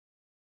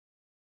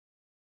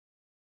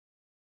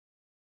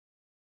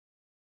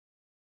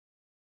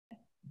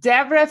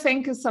Deborah,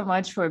 thank you so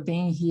much for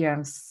being here.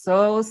 I'm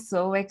so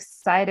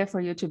excited for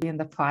you to be in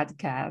the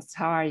podcast.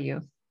 How are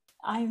you?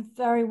 I'm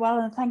very well,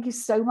 and thank you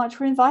so much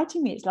for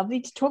inviting me. It's lovely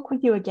to talk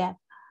with you again.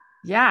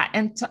 Yeah,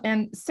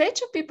 and say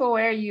to people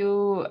where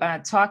you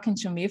talking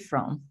to me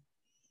from.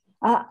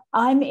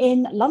 I'm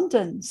in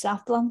London,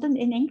 South London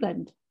in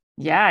England.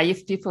 Yeah,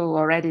 if people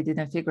already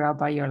didn't figure out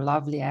by your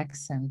lovely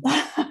accent.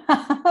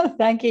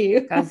 Thank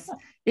you. Because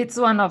it's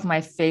one of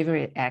my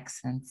favorite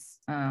accents.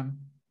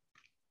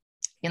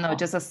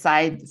 Just a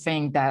side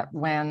thing that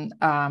when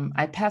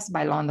I passed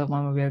by London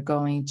when we were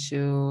going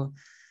to,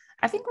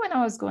 I think when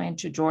I was going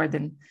to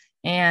Jordan,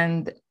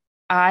 and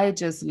I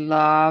just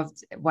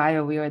loved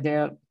while we were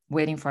there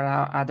waiting for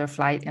our other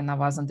flight, and I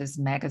was on this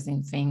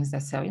magazine things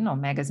that sell,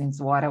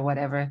 magazines, water,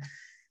 whatever.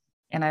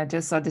 And I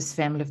just saw this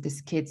family of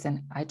these kids,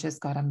 and I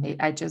just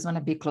I just want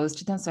to be close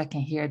to them so I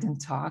can hear them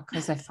talk,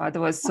 because I thought it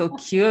was so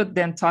cute,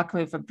 them talking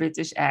with a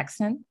British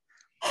accent.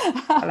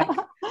 Like,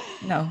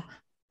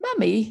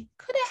 Mommy,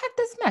 could I have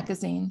this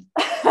magazine?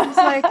 It's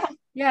like,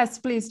 yes,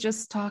 please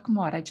just talk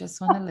more. I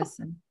just want to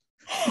listen.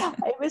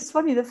 It was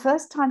funny. The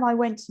first time I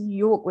went to New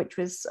York, which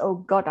was, oh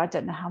God, I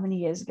don't know how many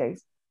years ago,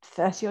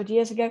 30 odd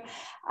years ago,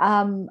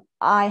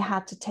 I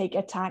had to take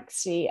a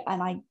taxi,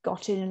 and I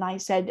got in and I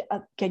said,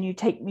 can you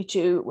take me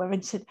to where?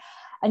 And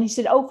he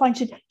said, oh, fine.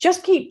 She said,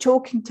 just keep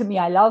talking to me.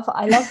 I love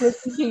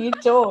listening to you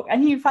talk.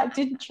 And he, in fact,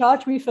 didn't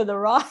charge me for the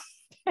ride.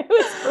 It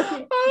was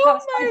brilliant.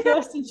 That's my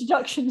first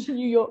introduction to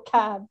New York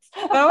cabs.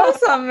 That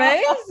was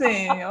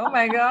amazing. Oh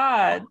my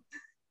God.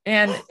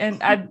 And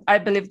I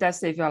believe that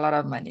saved you a lot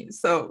of money.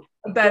 So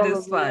that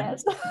is fun.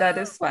 Yes. That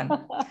is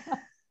fun.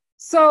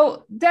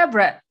 So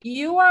Deborah,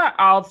 you are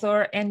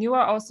author and you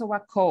are also a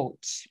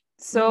coach.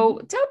 So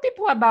tell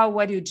people about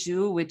what you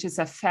do, which is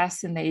a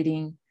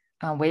fascinating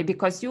way,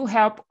 because you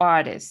help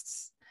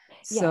artists.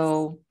 Yes.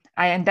 So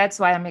and that's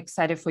why I'm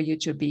excited for you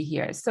to be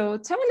here. So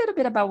tell me a little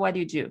bit about what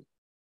you do.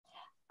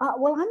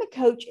 Well, I'm a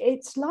coach.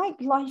 It's like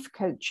life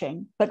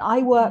coaching, but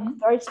I work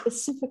very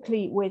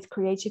specifically with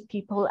creative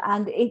people,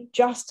 and it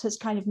just has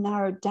kind of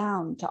narrowed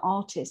down to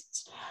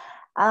artists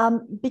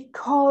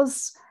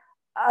because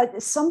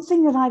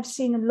something that I've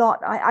seen a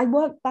lot, I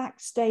work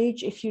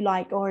backstage, if you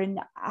like, or in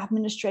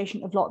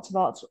administration of lots of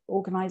arts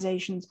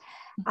organizations.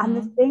 And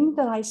the thing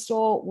that I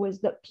saw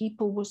was that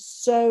people were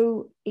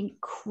so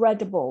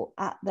incredible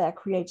at their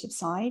creative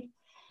side.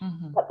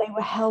 But they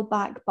were held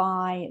back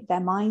by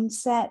their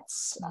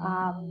mindsets,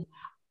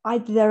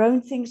 either their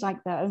own things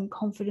like their own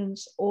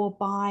confidence, or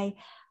by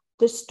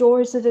the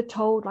stories that are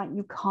told, like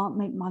you can't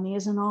make money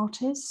as an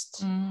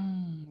artist,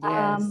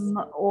 yes.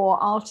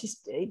 Or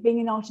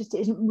being an artist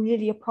isn't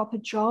really a proper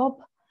job.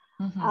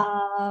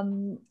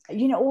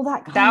 All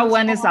that kind that of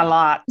one stuff. Is a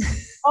lot.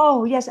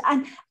 Oh yes,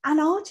 and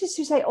artists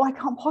who say, oh, I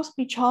can't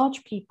possibly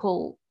charge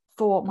people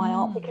for my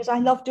art because I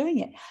love doing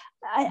it.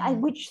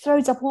 Which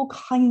throws up all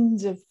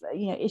kinds of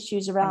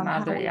issues around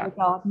how we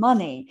regard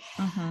money.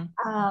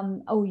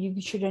 You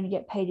should only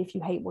get paid if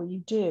you hate what you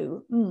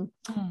do.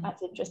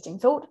 That's an interesting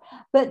thought.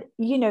 But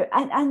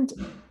and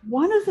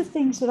one of the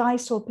things that I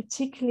saw,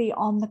 particularly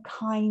on the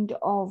kind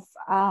of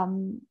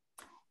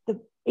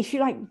if you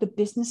like, the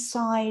business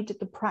side,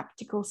 the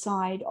practical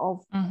side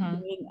of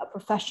being a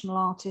professional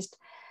artist,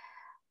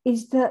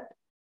 is that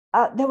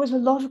there was a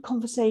lot of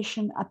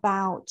conversation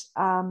about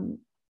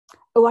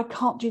I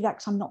can't do that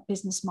because I'm not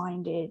business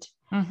minded,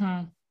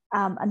 and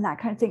that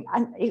kind of thing.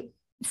 And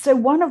so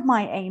one of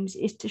my aims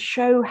is to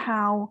show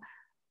how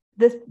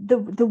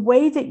the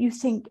way that you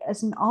think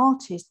as an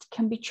artist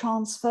can be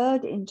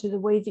transferred into the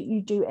way that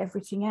you do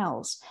everything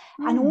else,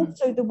 and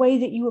also the way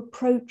that you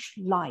approach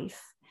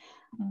life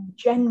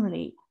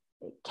generally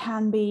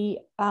can be.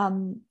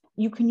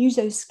 You can use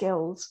those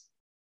skills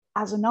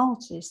as an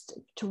artist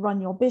to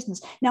run your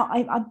business. Now,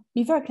 I'd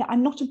be very clear,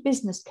 I'm not a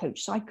business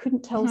coach, so I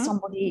couldn't tell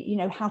somebody,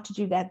 how to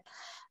do their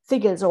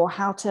figures or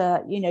how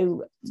to,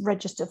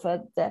 register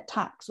for their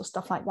tax or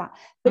stuff like that.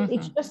 But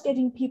it's just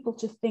getting people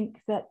to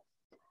think that,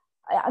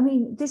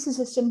 this is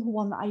a simple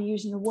one that I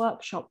use in a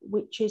workshop,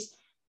 which is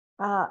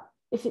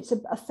if it's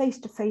a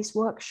face-to-face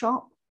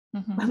workshop,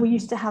 we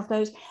used to have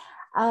those.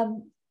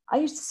 I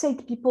used to say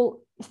to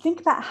people,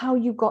 think about how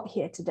you got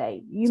here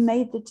today. You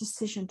made the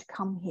decision to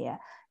come here.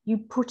 You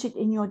put it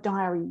in your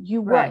diary.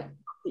 You worked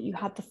that you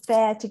had the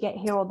fare to get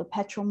here or the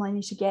petrol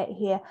money to get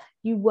here.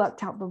 You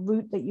worked out the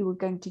route that you were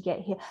going to get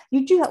here.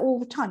 You do that all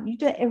the time. You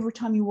do it every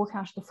time you walk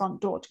out of the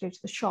front door to go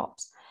to the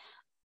shops.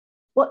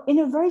 Well, in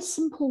a very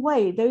simple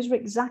way, those are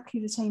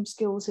exactly the same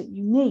skills that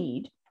you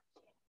need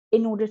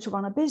in order to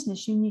run a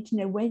business. You need to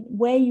know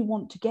where you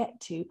want to get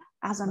to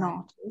as an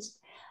artist.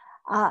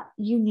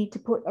 You need to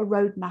put a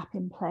roadmap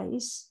in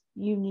place.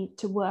 You need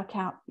to work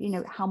out,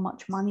 how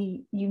much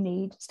money you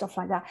need, stuff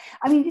like that.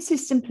 This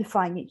is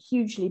simplifying it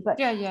hugely, but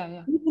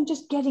even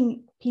just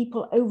getting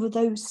people over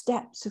those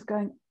steps of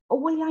going, oh,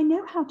 well, I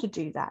know how to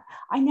do that.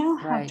 I know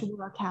how to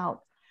work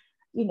out,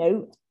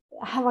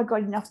 have I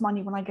got enough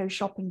money when I go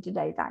shopping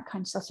today, that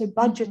kind of stuff. So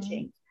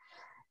budgeting,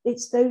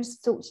 it's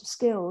those sorts of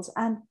skills.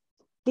 And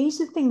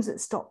these are things that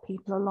stop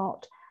people a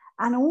lot.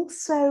 And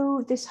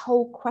also this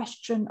whole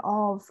question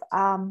of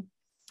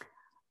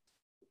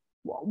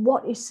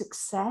what is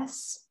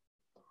success?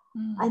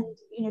 And,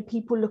 you know,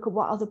 people look at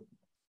what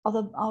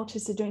other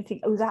artists are doing and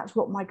think, oh, that's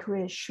what my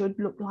career should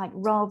look like,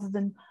 rather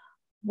than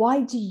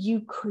why do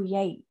you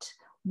create?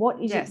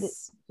 What is it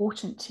that's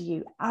important to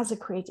you as a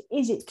creator?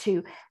 Is it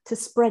to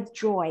spread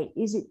joy?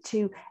 Is it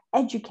to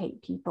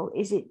educate people?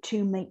 Is it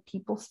to make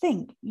people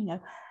think, you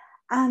know?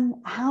 And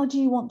how do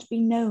you want to be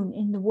known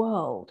in the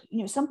world? You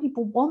know, some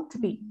people want to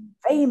be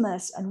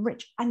famous and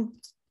rich, and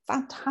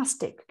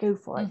fantastic, go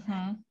for it.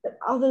 But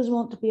others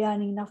want to be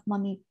earning enough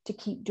money to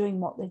keep doing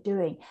what they're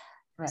doing.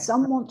 Right.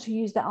 Some want to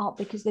use their art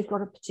because they've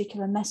got a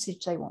particular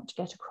message they want to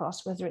get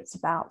across, whether it's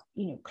about,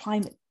 you know,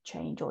 climate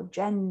change or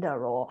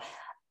gender or,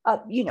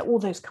 you know, all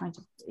those kinds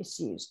of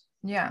issues.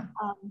 Yeah.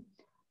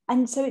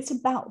 And so it's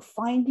about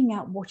finding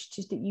out what it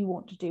is that you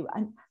want to do.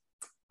 And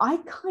I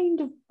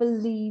kind of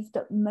believe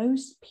that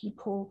most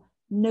people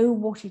know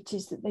what it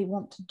is that they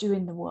want to do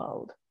in the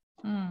world.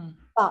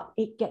 But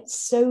it gets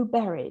so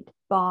buried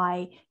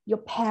by your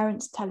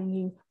parents telling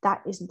you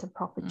that isn't a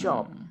proper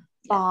job,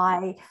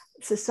 by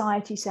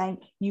society saying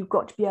you've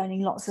got to be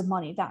earning lots of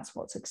money, that's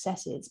what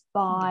success is,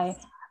 by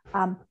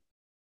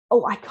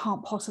oh, I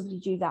can't possibly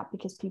do that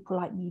because people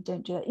like me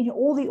don't do it. You know,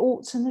 all the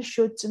oughts and the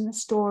shoulds and the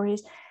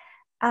stories.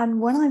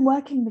 And when I'm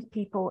working with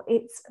people,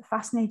 it's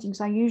fascinating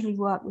because I usually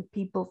work with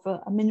people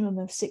for a minimum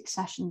of 6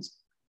 sessions.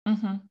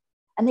 And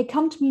they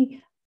come to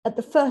me at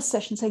the first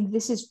session saying,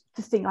 this is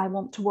the thing I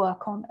want to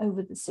work on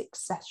over the 6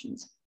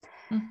 sessions.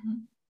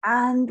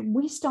 And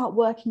we start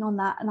working on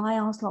that. And I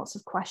ask lots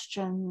of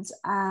questions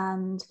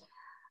and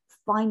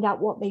find out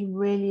what they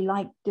really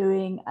like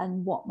doing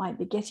and what might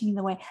be getting in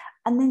the way.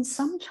 And then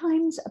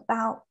sometimes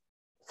about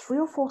 3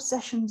 or 4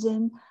 sessions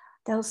in,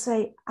 they'll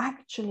say,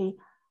 actually,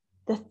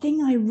 the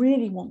thing I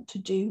really want to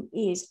do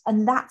is,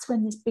 and that's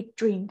when this big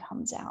dream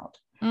comes out.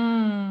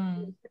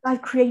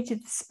 I've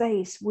created the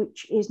space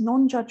which is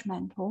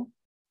non-judgmental.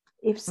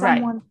 If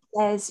someone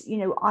says, you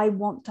know, I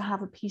want to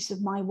have a piece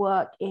of my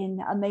work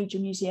in a major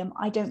museum,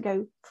 I don't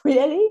go,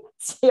 really?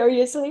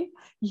 Seriously?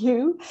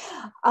 You?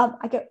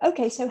 I go,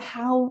 okay, so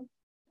how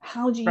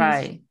do you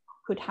think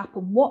could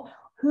happen?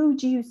 Who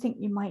do you think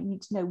you might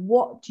need to know?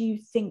 What do you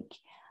think,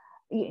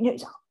 you know,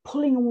 it's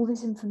pulling all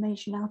this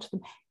information out of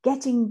them,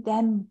 getting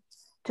them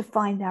to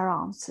find their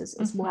answers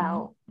as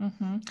well.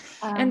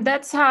 And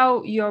that's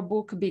how your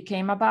book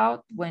became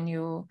about, when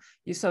you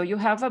so you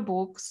have a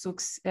book,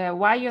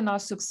 Why You're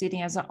Not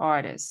Succeeding as an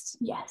Artist.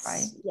 Yes.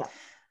 Right. Yeah.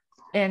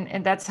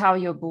 And that's how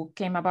your book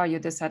came about. You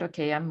decided,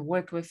 okay, I'm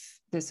working with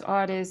this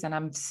artist and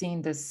I'm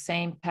seeing the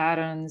same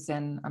patterns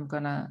and I'm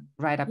gonna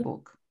write a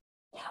book.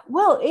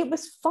 Well, it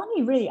was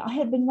funny, really. I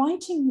had been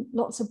writing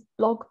lots of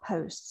blog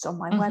posts on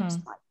my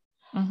website.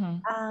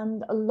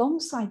 And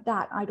alongside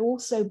that, I'd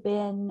also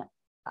been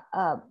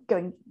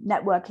going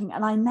networking,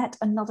 and I met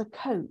another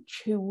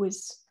coach who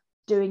was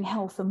doing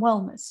health and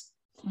wellness,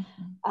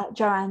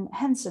 Joanne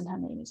Henson, her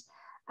name is,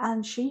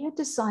 and she had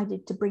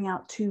decided to bring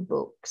out 2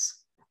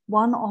 books,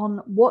 one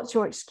on what's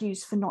your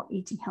excuse for not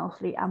eating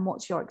healthily and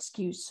what's your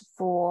excuse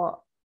for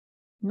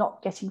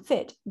not getting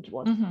fit.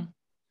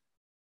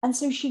 And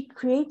so she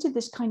created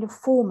this kind of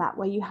format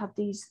where you have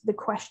the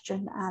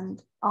question and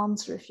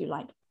answer, if you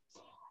like.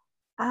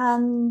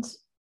 And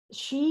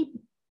she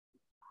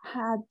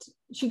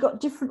got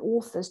different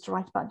authors to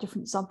write about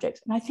different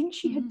subjects. And I think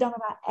she had done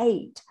about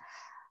 8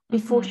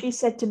 before she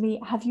said to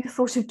me, have you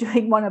thought of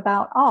doing one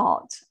about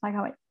art? I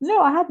went,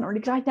 no, I hadn't really,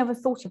 because I'd never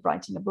thought of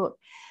writing a book.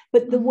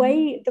 But the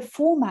way, the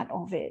format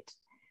of it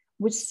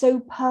was so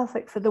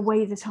perfect for the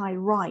way that I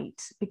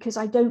write, because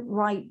I don't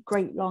write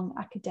great long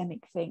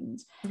academic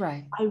things.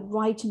 Right. I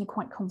write in a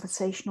quite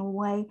conversational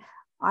way.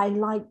 I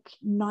like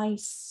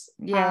nice,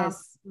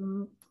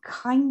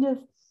 kind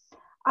of,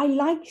 I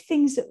like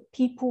things that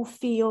people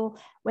feel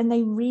when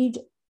they read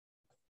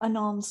an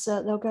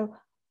answer, they'll go,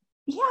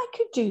 yeah, I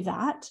could do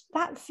that.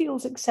 That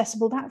feels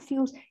accessible. That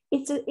feels,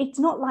 it's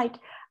not like,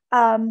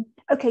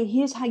 okay,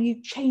 here's how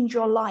you change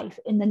your life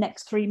in the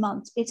next 3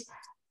 months. It's,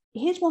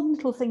 here's one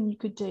little thing you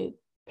could do.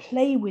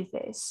 Play with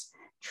this,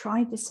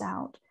 try this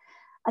out.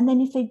 And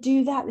then if they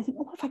do that, they think,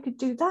 oh, if I could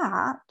do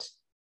that,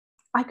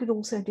 I could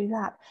also do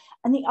that.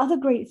 And the other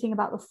great thing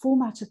about the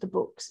format of the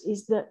books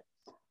is that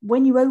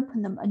when you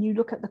open them and you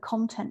look at the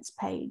contents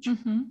page,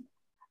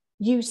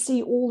 you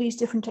see all these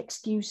different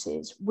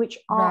excuses, which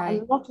are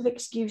a lot of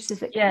excuses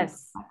that come from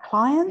my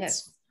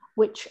clients,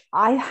 which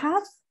I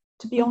have,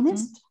 to be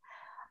honest.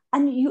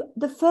 And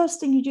the first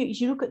thing you do is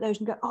you look at those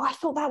and go, oh, I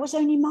thought that was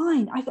only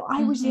mine. I thought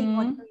I was the only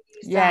one who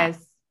used that.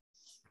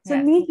 So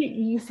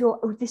immediately you feel,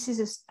 oh,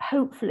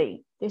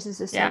 hopefully this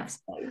is a safe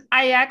space.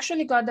 I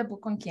actually got the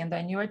book on Kindle,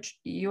 and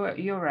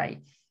you're right.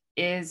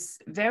 It's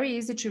very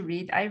easy to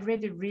read. I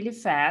read it really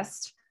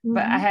fast,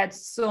 but I had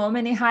so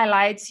many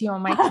highlights here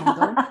on my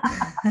Kindle.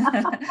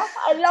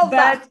 I love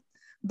that.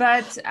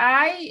 But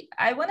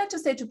I wanted to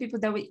say to people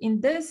that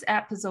in this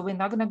episode, we're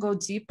not going to go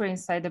deeper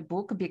inside the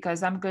book,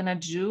 because I'm going to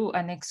do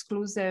an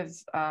exclusive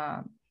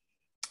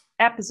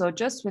episode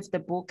just with the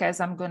book, as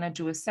I'm going to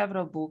do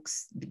several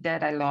books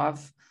that I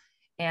love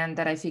and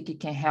that I think it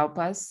can help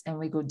us. And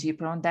we go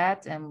deeper on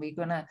that. And we're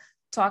going to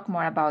talk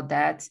more about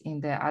that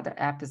in the other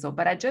episode.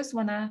 But I just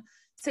want to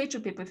say to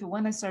people, if you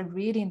want to start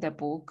reading the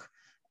book,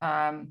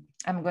 I'm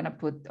going to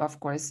put, of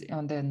course,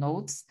 on the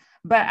notes.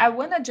 But I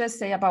want to just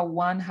say about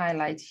one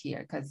highlight here,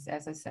 because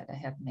as I said, I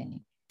have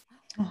many.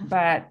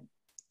 But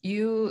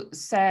you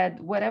said,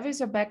 whatever is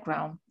your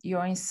background,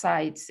 your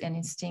insights and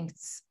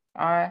instincts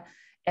are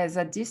as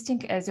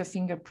distinct as your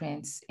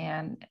fingerprints.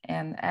 And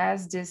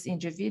as this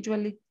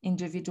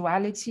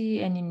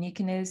individuality and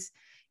uniqueness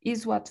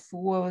is what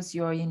fuels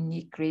your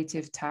unique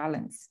creative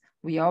talents.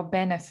 We all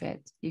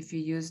benefit if you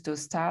use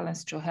those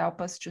talents to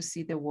help us to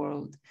see the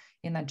world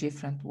in a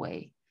different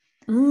way.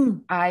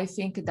 I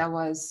think that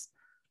was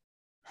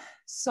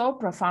so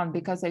profound,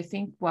 because I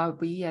think what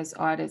we as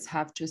artists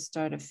have to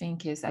start to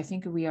think is, I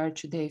think we are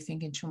today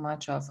thinking too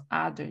much of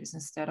others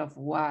instead of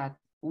what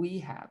we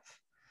have,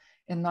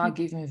 and not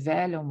giving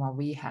value on what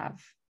we have,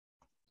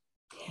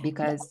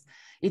 because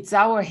it's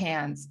our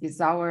hands,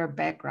 it's our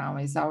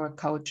background, it's our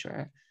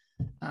culture.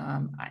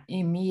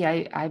 In me,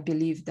 I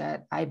believe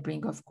that I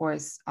bring, of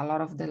course, a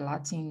lot of the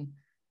Latin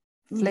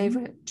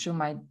flavor to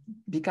my,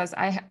 because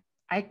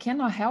I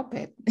cannot help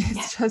it.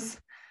 It's just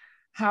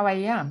how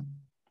I am.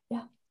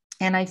 Yeah.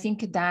 And I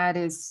think that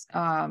is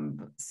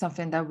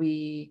something that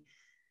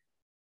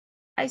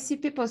I see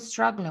people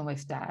struggling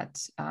with that.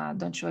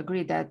 Don't you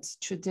agree that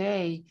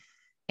today,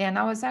 and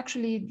I was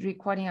actually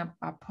recording a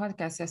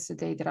podcast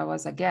yesterday that I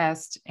was a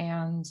guest,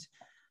 and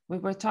we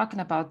were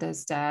talking about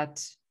this,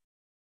 that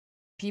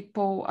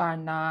people are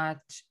not,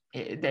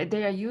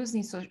 they are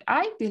using, so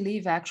I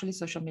believe actually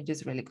social media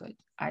is really good.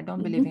 I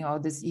don't believe in all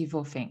this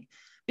evil thing,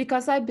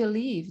 because I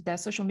believe that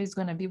social media is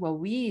going to be what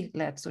we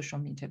let social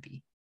media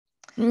be.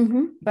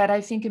 But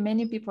I think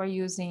many people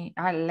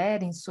are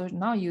letting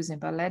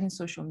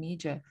social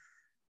media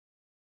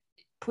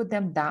put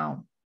them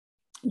down.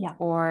 Yeah.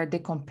 Or the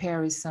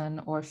comparison,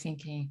 or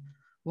thinking,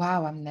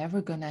 wow, I'm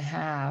never going to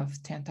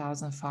have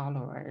 10,000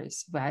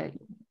 followers, right?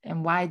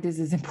 And why this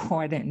is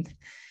important.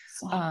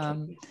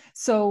 Exactly.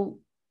 So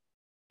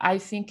I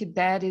think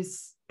that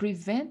is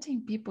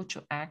preventing people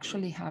to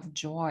actually have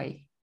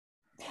joy.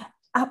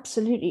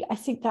 Absolutely. I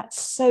think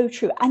that's so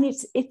true. And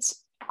it's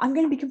I'm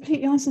going to be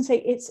completely honest and say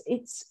it's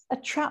a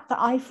trap that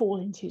I fall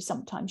into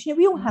sometimes.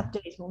 We all have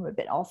days when we're a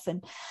bit off,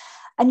 and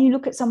you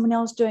look at someone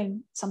else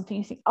doing something,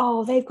 you think,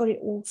 oh, they've got it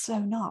all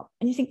sewn up.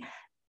 And you think,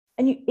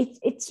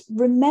 it's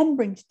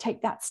remembering to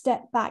take that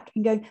step back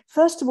and go,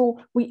 first of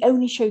all, we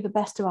only show the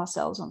best of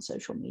ourselves on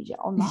social media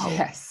on the whole.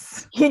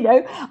 Yes.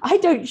 I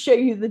don't show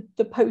you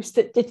the post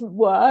that didn't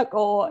work,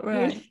 or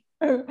right.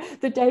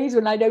 The days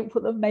when I don't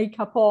put the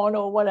makeup on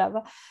or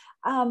whatever.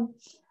 And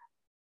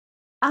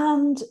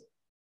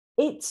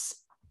it's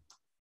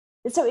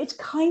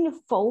kind of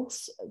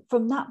false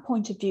from that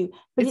point of view.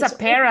 But it's a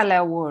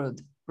parallel world,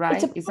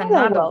 right? It's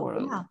another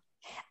world. Yeah.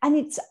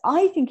 And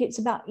I think it's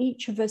about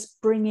each of us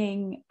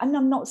bringing, and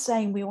I'm not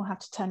saying we all have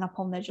to turn up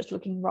on there just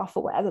looking rough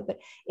or whatever, but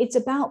it's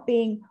about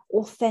being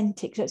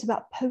authentic. So it's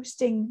about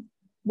posting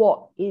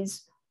what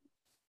is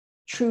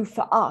true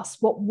for us,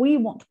 what we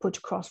want to put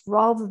across,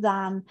 rather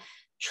than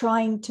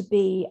trying to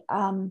be,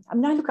 I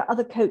look at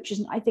other coaches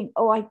and I think,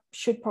 oh, I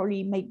should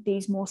probably make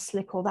these more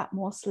slick or that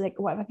more slick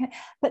or whatever.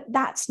 But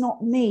that's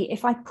not me.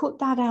 If I put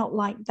that out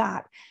like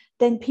that,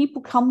 then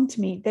people come to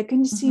me, they're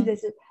going to see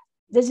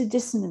there's a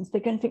dissonance. They're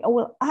going to think, oh,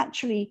 well,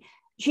 actually,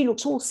 she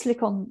looks all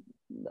slick on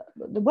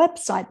the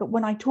website, but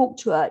when I talk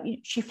to her,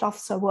 she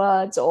fluffs her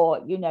words,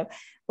 or,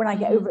 when I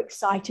get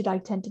overexcited, I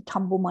tend to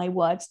tumble my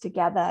words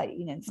together,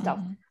 and stuff.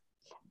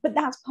 But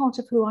that's part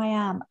of who I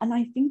am. And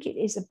I think it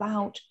is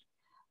about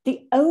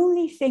the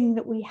only thing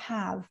that we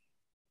have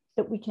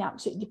that we can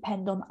absolutely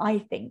depend on, I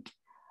think,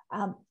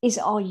 is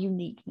our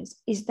uniqueness,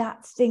 is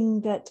that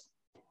thing that,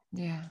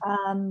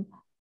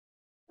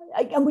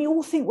 and we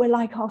all think we're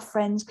like our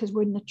friends because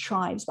we're in the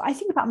tribes. But I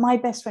think about my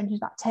best friend who's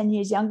about 10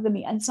 years younger than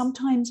me. And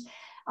sometimes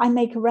I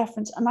make a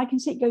reference and I can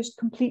see it goes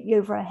completely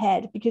over her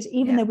head, because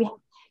even though we have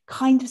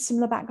kind of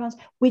similar backgrounds,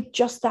 we're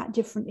just that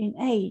different in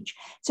age.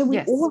 So we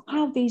all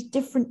have these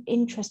different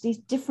interests, these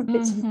different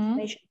bits of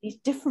information, these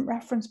different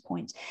reference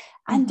points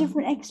and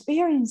different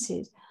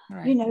experiences,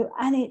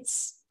 and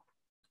it's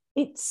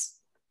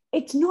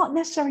not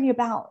necessarily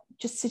about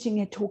just sitting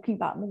here talking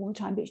about them all the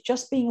time, but it's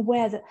just being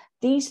aware that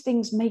these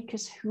things make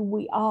us who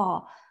we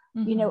are.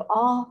 You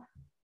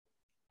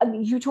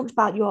talked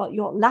about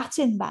your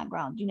Latin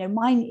background.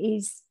 Mine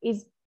is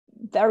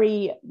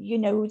very,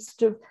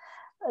 sort of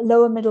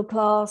lower middle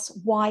class,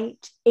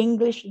 white,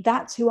 English.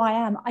 That's who I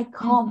am. I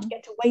can't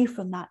get away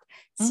from that.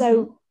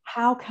 So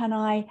how can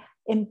I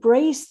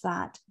embrace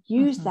that,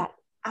 use that,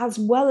 as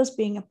well as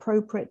being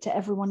appropriate to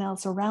everyone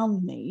else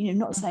around me?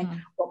 Not saying,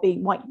 well,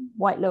 being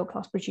white lower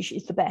class British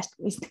is the best.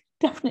 It's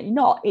definitely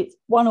not. It's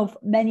one of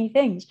many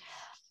things.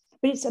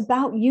 But it's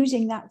about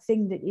using that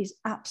thing that is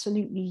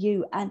absolutely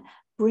you and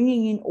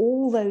bringing in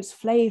all those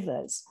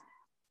flavors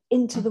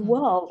into the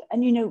world.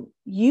 And,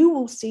 you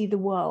will see the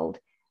world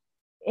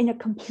in a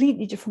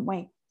completely different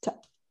way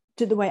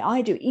to the way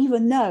I do,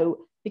 even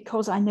though,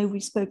 because I know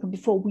we've spoken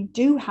before, we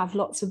do have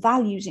lots of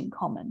values in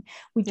common.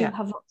 We do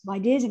have lots of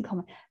ideas in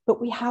common,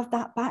 but we have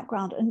that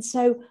background. And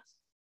so,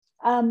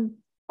 and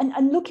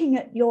looking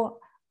at your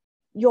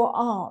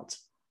art,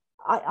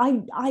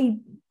 I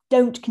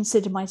don't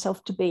consider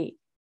myself to be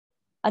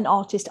an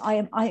artist.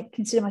 I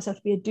consider myself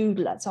to be a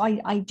doodler. So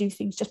I do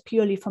things just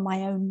purely for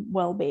my own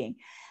well-being.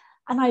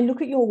 And I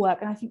look at your work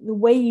and I think the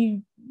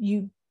way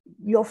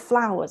your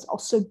flowers are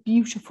so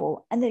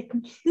beautiful, and they're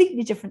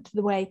completely different to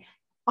the way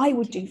I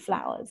would do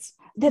flowers.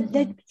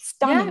 They're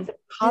stunning. The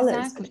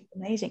colors are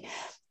amazing.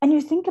 And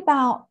you think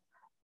about,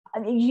 I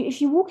mean,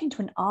 if you walk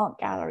into an art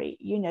gallery,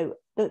 you know,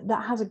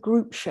 that has a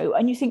group show,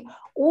 and you think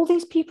all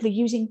these people are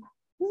using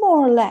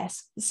more or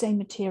less the same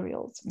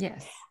materials.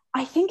 Yes.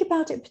 I think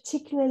about it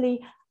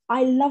particularly,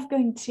 I love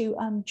going to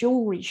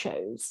jewelry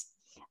shows,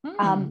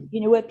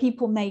 you know, where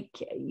people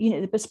make, you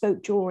know, the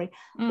bespoke jewelry,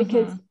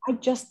 because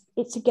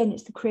it's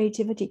the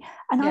creativity.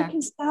 And I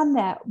can stand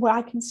there where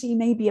I can see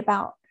maybe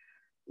about,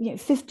 you know,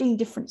 15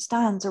 different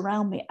stands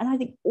around me. And I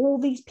think all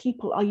these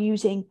people are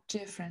using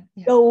different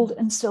gold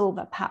and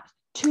silver, perhaps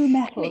two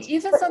metals.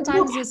 Even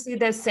sometimes you see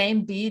the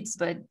same beads,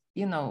 but,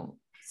 you know,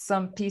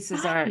 some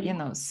pieces are, you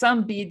know,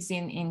 some beads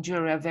in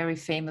jewelry are very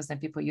famous and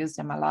people use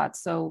them a lot.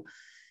 So,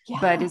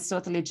 but it's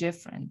totally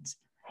different.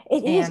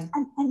 It is.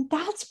 And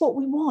that's what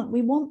we want.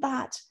 We want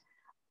that,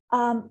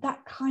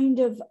 that kind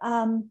of,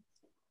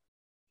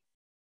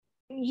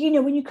 you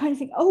know, when you kind of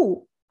think,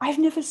 oh, I've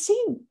never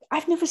seen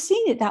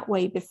it that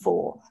way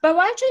before. But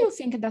why do you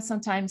think that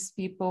sometimes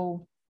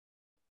people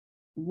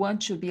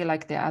want to be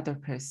like the other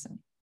person?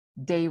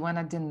 They want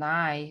to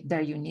deny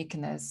their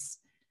uniqueness.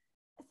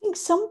 I think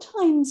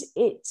sometimes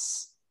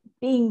it's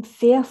being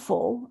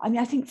fearful. I mean,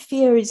 I think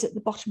fear is at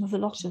the bottom of a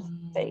lot of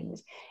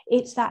things.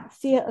 It's that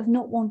fear of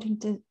not wanting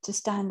to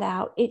stand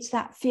out. It's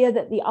that fear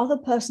that the other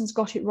person's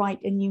got it right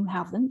and you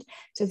haven't.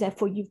 So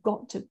therefore you've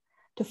got to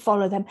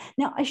follow them.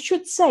 Now, I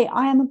should say,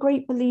 I am a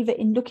great believer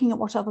in looking at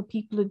what other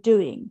people are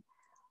doing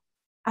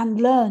and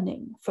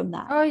learning from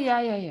that. Oh,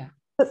 yeah.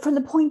 But from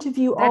the point of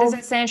view that is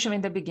essential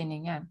in the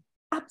beginning,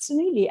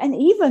 Absolutely. And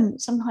even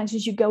sometimes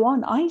as you go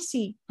on, I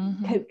see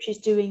coaches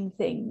doing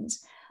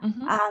things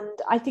and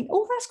I think,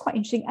 oh, that's quite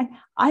interesting. And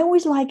I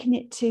always liken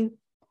it to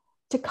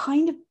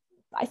kind of,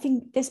 I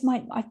think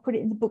I've put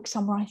it in the book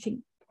somewhere, I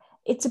think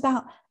it's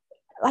about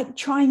like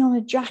trying on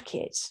a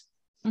jacket.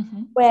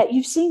 Where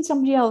you've seen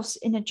somebody else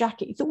in a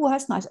jacket, you thought, oh,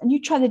 that's nice, and you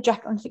try the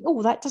jacket and think,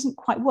 oh, that doesn't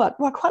quite work.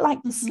 Well, I quite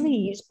like the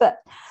sleeves, but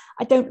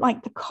I don't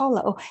like the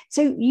collar.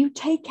 So you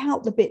take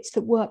out the bits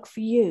that work for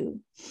you.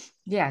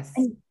 Yes.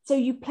 And so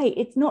you play.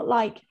 It's not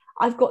like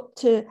I've got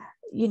to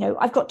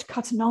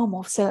cut an arm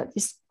off so that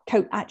this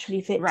coat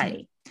actually fits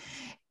me.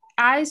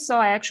 I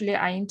saw actually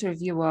an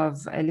interview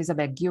of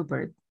Elizabeth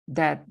Gilbert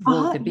that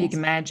wrote The Big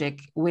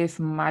Magic with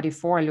Marie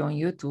Forleo on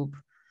YouTube,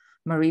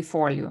 Marie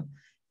Forleo.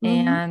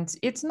 And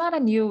it's not a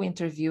new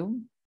interview,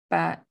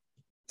 but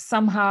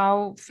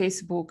somehow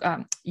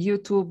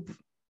YouTube,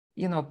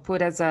 you know,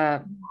 put as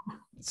a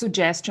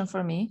suggestion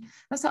for me.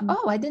 I thought,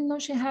 oh, I didn't know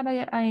she had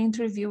an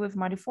interview with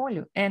Marie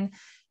Forleo. And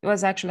it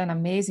was actually an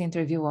amazing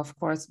interview, of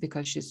course,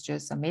 because she's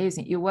just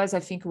amazing. It was, I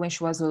think, when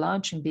she was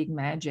launching Big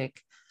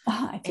Magic.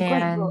 It's a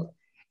great book.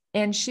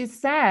 And she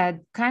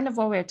said, kind of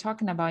what we're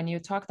talking about, and you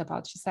talked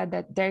about, she said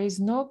that there is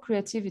no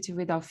creativity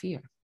without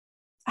fear.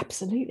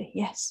 Absolutely,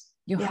 yes.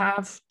 You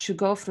have to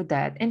go through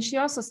that. And she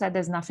also said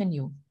there's nothing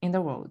new in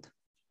the world.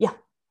 Yeah.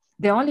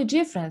 The only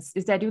difference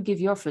is that you give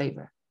your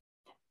flavor.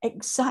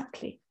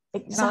 Exactly.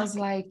 And I was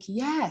like,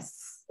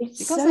 yes.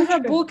 Because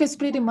her book is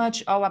pretty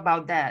much all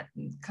about that.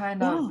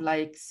 Kind of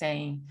like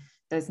saying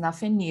there's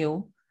nothing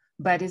new,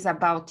 but it's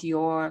about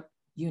your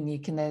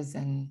uniqueness.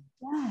 And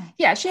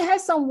she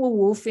has some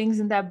woo-woo things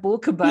in that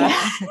book, but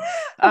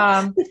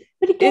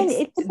but again,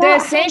 it's the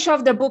essential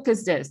of the book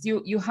is this: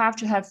 you have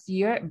to have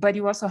fear, but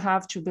you also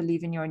have to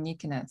believe in your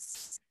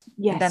uniqueness.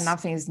 Yes, that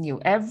nothing is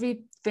new.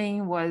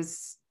 Everything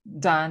was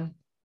done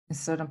in a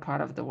certain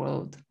part of the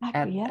world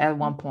at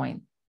one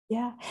point.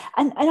 Yeah,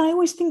 and I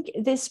always think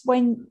this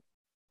when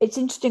it's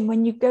interesting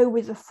when you go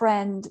with a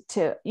friend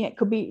to, you know, it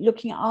could be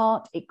looking at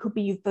art, it could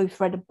be you've both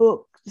read a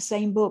book, the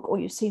same book, or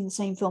you've seen the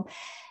same film,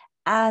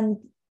 and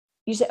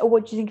you say, oh,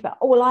 what do you think about?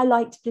 Oh, well, I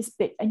liked this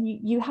bit. And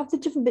you have the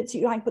different bits that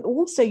you like, but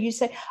also you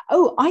say,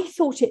 oh, I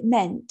thought it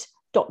meant ...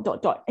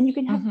 And you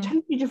can have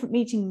totally different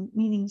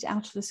meanings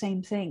out of the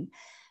same thing.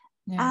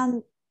 Yeah.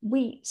 And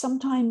we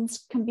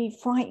sometimes can be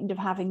frightened of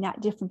having that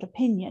different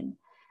opinion,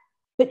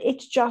 but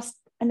it's just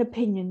an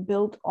opinion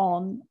built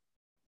on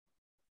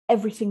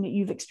everything that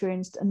you've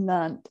experienced and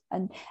learned.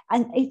 And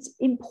it's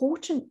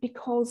important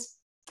because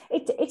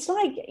it's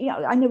like, you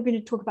know, I know we're going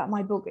to talk about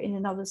my book in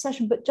another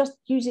session, but just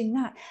using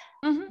that,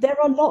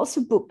 there are lots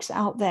of books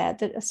out there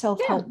that are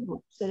self-help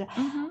books that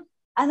are,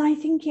 and I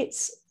think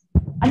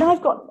and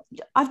I've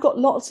got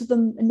lots of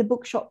them in the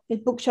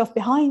bookshelf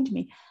behind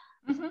me,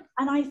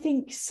 and I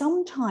think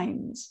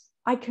sometimes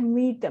I can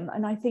read them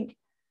and I think,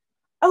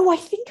 oh, I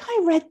think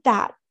I read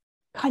that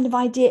kind of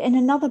idea in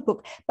another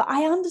book, but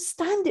I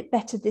understand it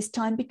better this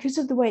time because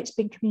of the way it's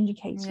been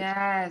communicated.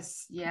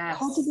 Yes.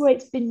 Because of the way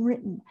it's been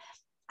written.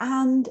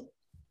 And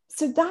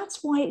so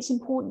that's why it's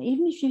important,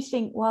 even if you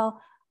think,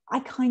 well, I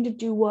kind of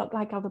do work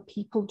like other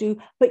people do,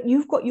 but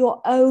you've got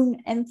your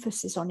own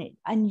emphasis on it,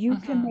 and you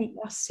can make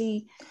us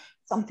see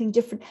something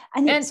different.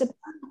 And it's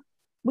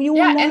we all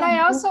learn. And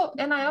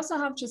I also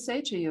have to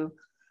say to you,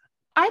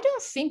 I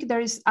don't think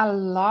there is a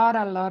lot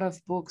of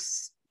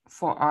books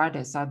for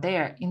artists out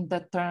there in the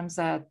terms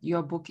that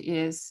your book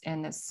is,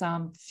 and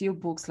some few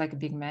books like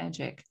Big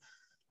Magic.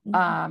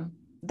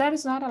 There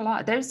is not a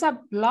lot. There's a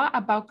lot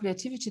about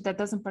creativity that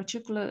doesn't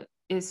particularly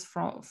is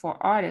for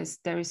artists.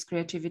 There is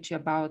creativity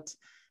about,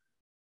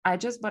 I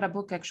just bought a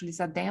book, actually, it's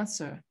a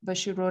dancer, but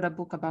she wrote a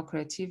book about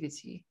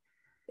creativity.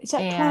 Is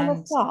that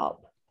Clara Tharp?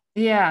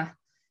 Yeah.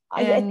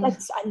 I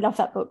love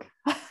that book.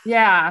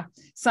 Yeah.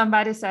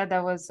 Somebody said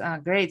that was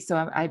great,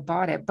 so I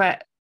bought it.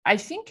 But I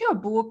think your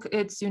book,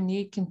 it's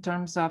unique in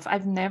terms of,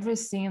 I've never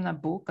seen a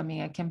book, I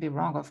mean, I can be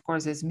wrong, of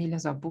course, there's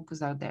millions of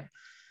books out there,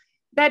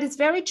 that is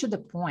very to the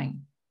point.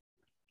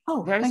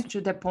 Oh, very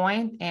to the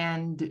point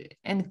and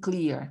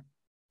clear,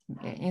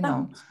 you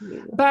know.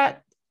 You.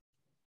 But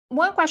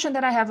one question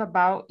that I have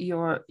about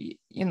your,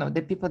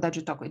 the people that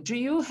you talk with, do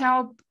you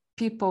help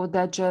people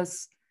that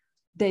just,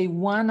 they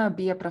want to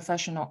be a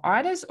professional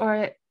artist,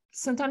 or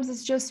sometimes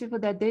it's just people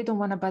that they don't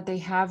want to, but they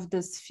have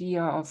this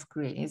fear of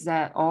creating? Is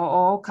that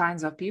all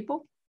kinds of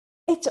people?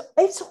 It's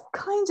all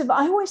kinds of,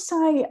 I always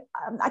say,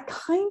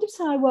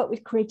 I work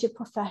with creative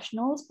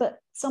professionals, but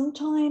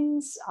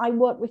sometimes I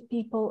work with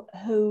people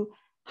who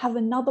have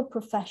another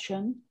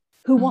profession,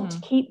 who want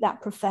to keep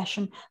that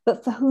profession,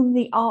 but for whom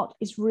the art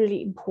is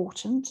really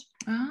important.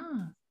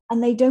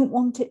 And they don't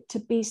want it to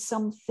be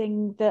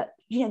something that,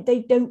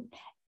 they don't,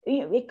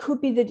 it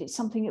could be that it's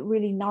something that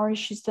really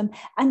nourishes them,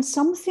 and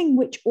something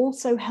which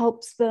also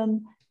helps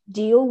them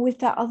deal with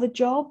that other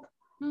job.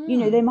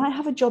 They might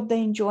have a job they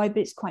enjoy, but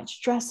it's quite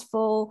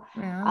stressful.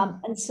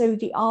 And so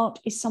the art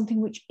is something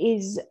which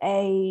is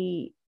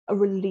a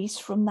release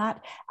from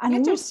that.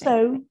 And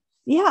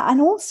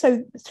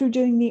also through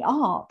doing the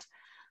art,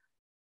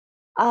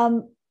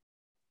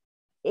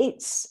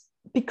 it's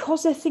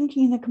because they're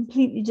thinking in a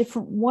completely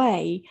different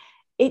way,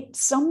 it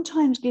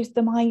sometimes gives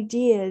them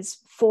ideas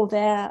for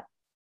their,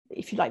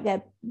 if you like,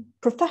 their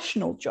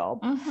professional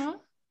job.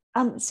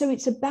 So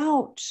it's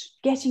about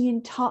getting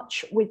in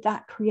touch with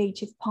that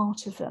creative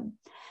part of them.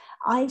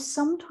 I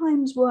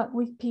sometimes work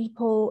with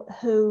people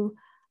who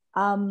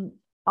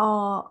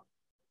are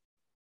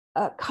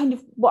kind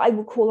of what I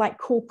would call like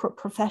corporate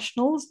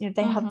professionals.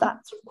 They have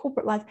that sort of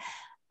corporate life,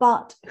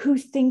 but who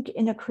think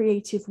in a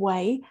creative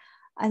way.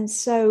 And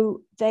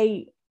so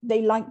they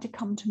like to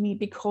come to me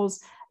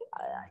because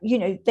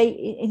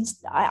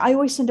I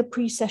always send a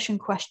pre-session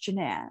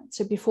questionnaire,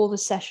 so before the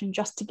session,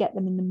 just to get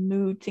them in the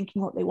mood,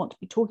 thinking what they want to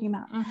be talking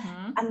about.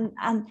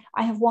 And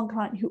I have one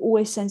client who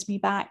always sends me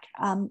back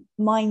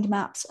mind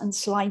maps and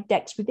slide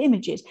decks with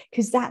images,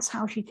 because that's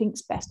how she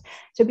thinks best.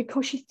 So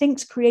because she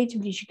thinks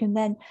creatively, she can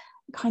then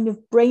kind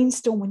of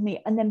brainstorm with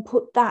me and then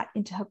put that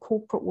into her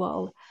corporate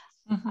world.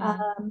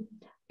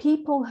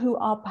 People who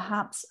are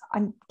perhaps,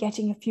 I'm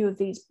getting a few of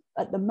these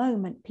at the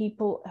moment,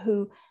 people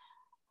who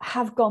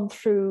have gone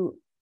through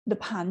the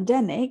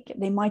pandemic,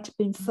 they might have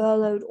been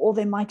furloughed, or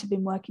they might have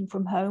been working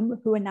from home,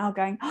 who are now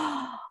going,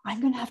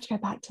 I'm going to have to go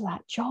back to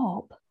that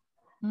job.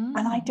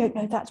 And I don't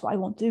know if that's what I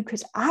want to do,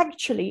 because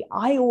actually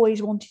I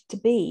always wanted to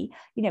be,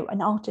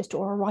 an artist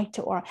or a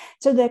writer.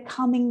 So they're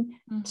coming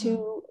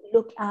to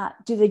look at,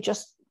 do they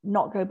just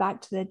not go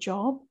back to their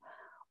job,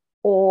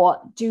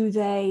 or do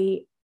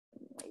they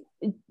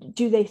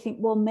think,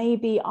 well,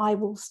 maybe I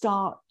will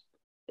start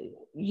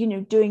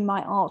doing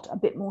my art a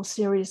bit more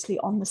seriously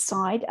on the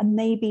side, and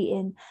maybe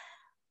in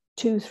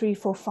 2, 3,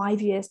 4,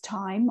 5 years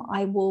time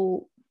I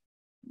will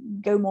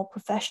go more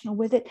professional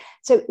with it.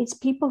 So it's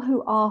people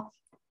who are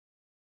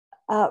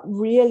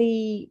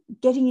really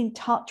getting in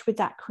touch with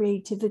that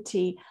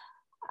creativity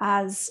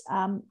as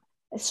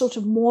sort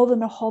of more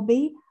than a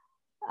hobby.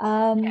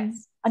 And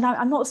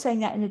I'm not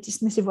saying that in a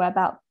dismissive way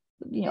about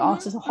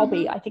art as a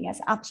hobby. I think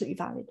that's absolutely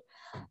valid.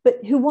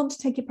 But who want to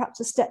take it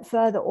perhaps a step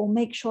further, or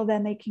make sure they're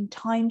making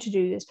time to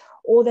do this,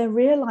 or they're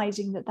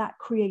realizing that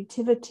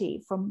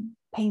creativity from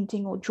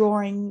painting or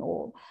drawing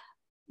or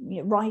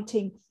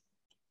writing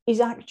is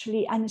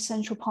actually an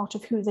essential part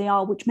of who they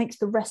are, which makes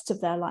the rest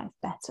of their life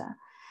better.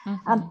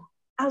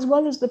 As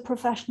well as the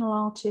professional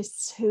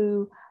artists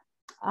who,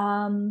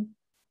 I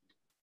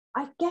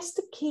guess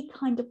the key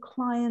kind of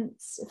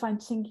clients, if I'm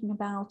thinking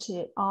about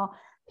it, are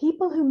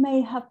people who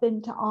may have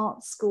been to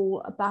art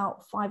school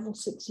about 5 or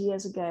 6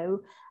 years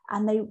ago,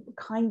 and they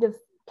kind of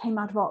came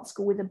out of art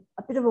school with a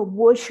bit of a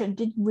whoosh and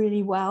did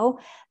really well,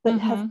 but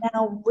have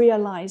now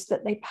realized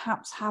that they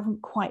perhaps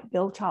haven't quite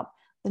built up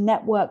the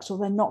networks, or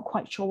they're not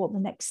quite sure what the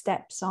next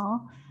steps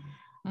are.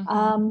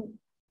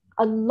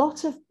 A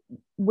lot of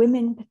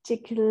women,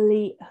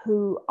 particularly,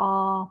 who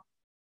are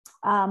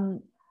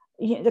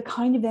the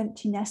kind of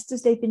empty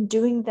nesters, they've been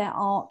doing their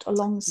art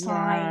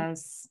alongside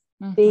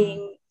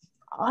being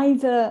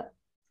either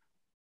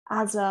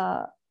as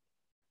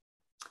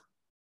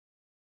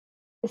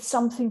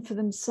something for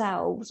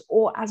themselves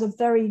or as a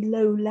very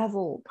low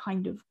level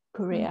kind of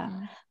career,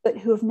 but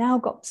who have now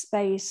got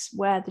space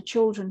where the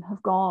children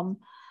have gone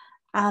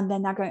and they're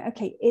now going,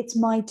 okay, it's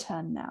my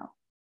turn now.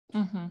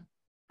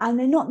 And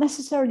they're not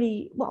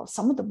necessarily, well,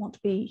 some of them want to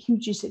be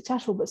hugely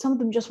successful, but some of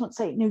them just want to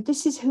say, no,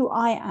 this is who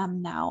I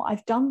am now.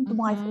 I've done the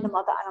wife and the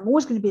mother, and I'm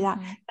always going to be that.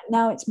 But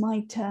now it's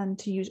my turn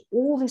to use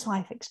all this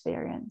life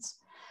experience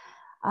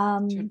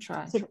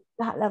to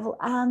that level.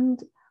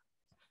 And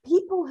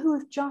people who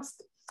have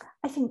just,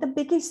 I think the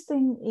biggest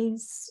thing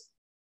is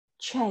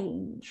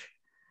change.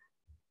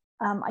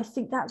 I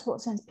think that's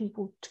what sends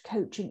people to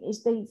coaching,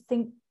 is they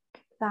think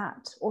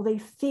that, or they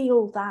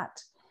feel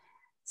that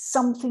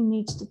something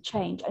needs to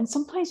change, and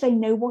sometimes they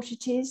know what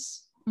it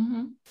is.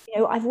 You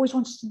know, I've always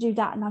wanted to do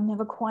that and I've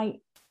never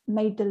quite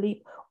made the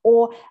leap.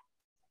 Or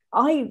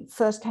I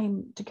first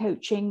came to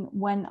coaching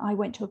when I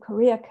went to a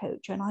career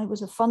coach, and I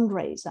was a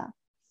fundraiser,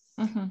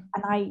 and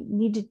I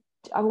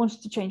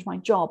wanted to change my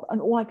job,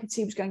 and all I could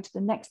see was going to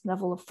the next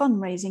level of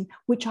fundraising,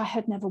 which I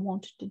had never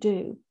wanted to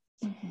do.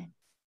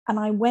 And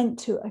I went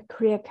to a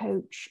career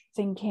coach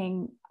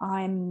thinking,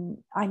 I'm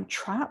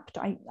trapped.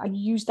 I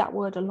used that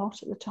word a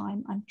lot at the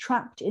time. I'm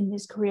trapped in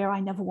this career I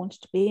never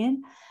wanted to be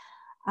in.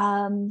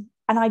 And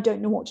I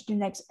don't know what to do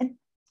next. And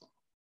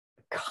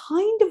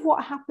kind of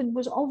what happened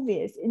was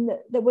obvious, in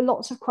that there were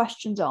lots of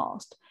questions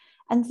asked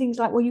and things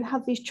like, well, you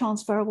have these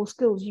transferable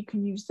skills, you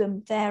can use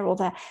them there or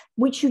there,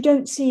 which you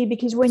don't see,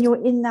 because when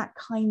you're in that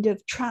kind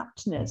of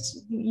trappedness,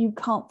 you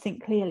can't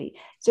think clearly.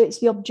 So it's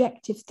the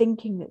objective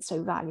thinking that's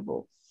so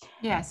valuable.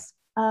 Yes.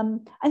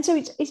 And so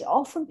it's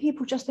often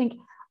people just think,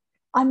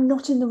 I'm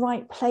not in the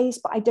right place,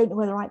 but I don't know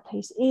where the right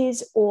place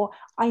is, or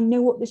I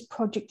know what this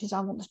project is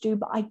I want to do,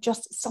 but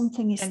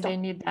something is stuck. And they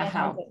need that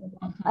help.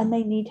 And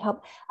they need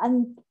help.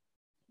 And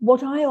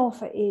what I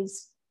offer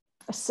is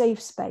a safe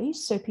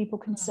space, so people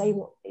can say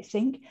what they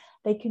think.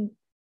 They can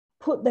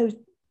put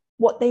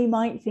what they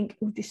might think,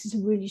 oh, this is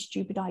a really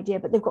stupid idea,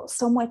 but they've got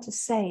somewhere to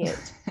say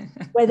it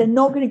where they're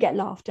not going to get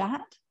laughed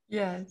at.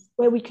 Yes.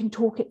 Where we can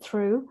talk it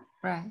through.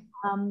 Right.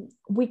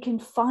 We can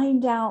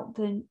find out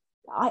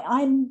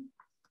I'm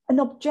an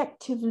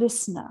objective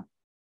listener.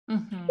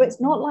 But it's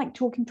not like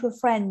talking to a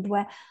friend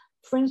where,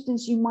 for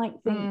instance, you might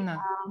think,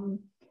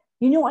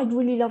 you know what I'd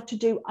really love to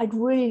do? I'd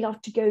really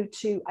love to go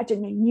to, I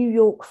don't know, New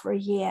York for a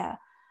year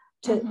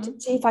to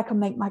see if I can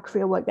make my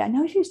career work there.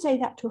 Now, if you say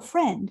that to a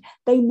friend,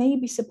 they may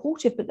be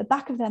supportive, but at the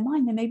back of their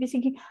mind, they may be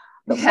thinking,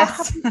 but what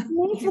happens to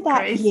me for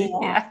that year?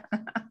 Yeah.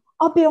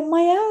 I'll be on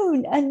my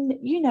own. And,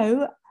 you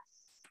know,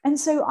 and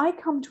so I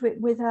come to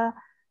it with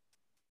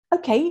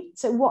okay,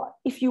 so what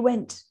if you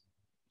went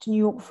to New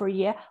York for a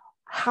year?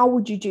 How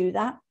would you do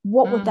that?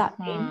 What would that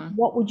mean?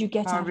 What would you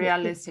get out of it?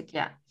 Realistic,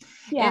 yeah.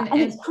 Yeah,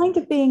 and it's kind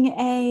of being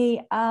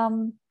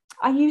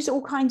I use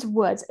all kinds of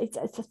words. It's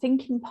a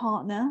thinking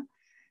partner,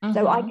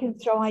 so I can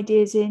throw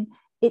ideas in.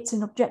 It's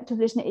an objective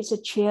listener. It's a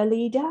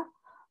cheerleader,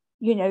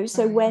 you know.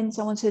 So when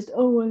someone says,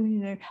 oh, well, you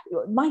know,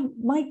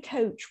 my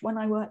coach, when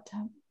I worked,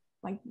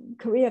 my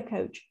career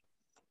coach,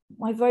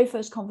 my very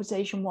first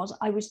conversation was,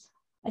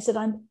 I said,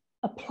 I'm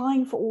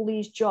applying for all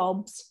these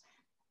jobs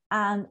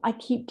and I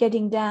keep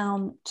getting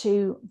down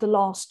to the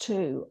last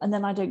two and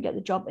then I don't get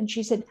the job. And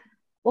she said,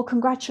 well,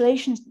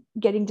 congratulations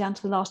getting down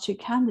to the last two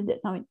candidates.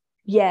 And I went,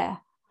 yeah.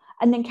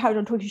 And then carried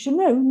on talking. She said,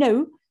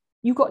 no,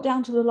 you got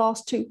down to the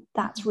last two.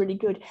 That's really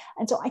good.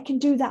 And so I can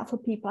do that for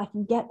people. I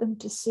can get them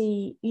to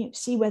see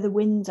where the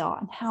wins are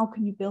and how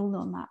can you build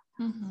on that.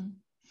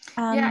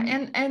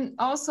 And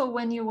also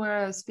when you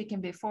were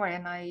speaking before,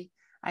 and I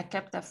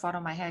kept that thought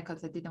on my head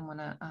because I didn't want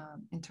to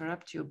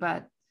interrupt you,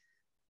 but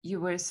you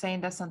were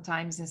saying that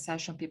sometimes in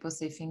session people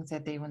say things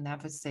that they will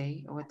never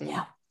say, or they,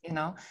 you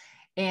know,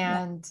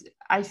 and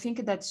I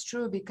think that's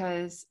true,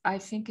 because I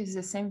think it's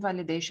the same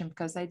validation,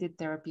 because I did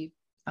therapy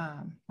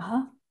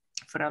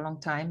for a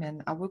long time,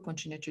 and I will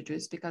continue to do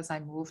this because I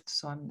moved,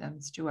 so I'm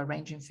still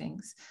arranging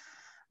things.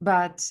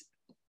 But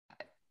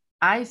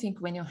I think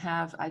when you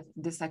have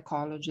the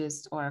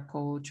psychologist or a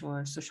coach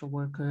or a social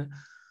worker,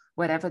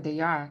 whatever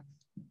they are,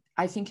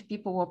 I think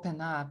people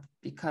open up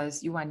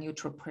because you are a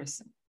neutral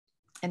person.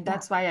 And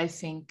that's why I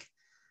think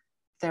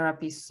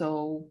therapy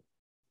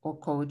or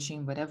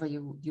coaching, whatever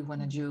you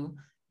want to do,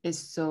 is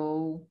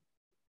so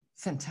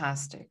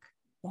fantastic.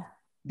 Yeah.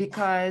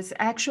 Because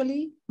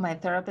actually my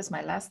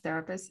last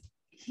therapist,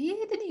 he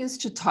didn't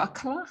used to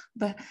talk a lot,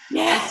 but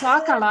I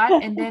talk a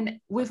lot. And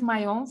then with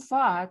my own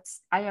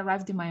thoughts, I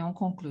arrived in my own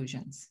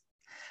conclusions.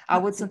 I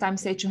would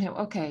sometimes say to him,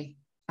 okay,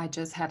 I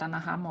just had an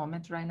aha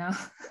moment right now.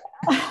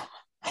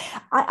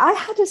 I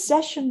had a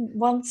session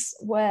once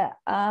where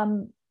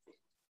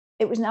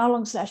it was an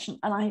hour-long session,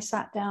 and I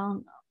sat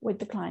down with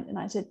the client and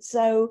I said,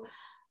 so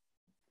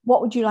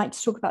what would you like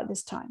to talk about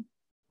this time?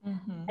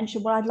 And she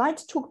said, well, I'd like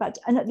to talk about,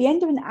 and at the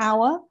end of an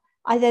hour,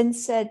 I then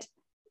said,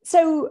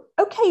 so,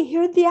 okay,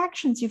 here are the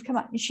actions you've come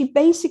up. And she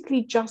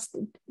basically just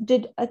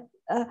did a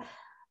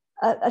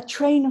a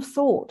train of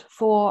thought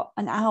for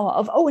an hour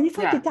of, oh, and if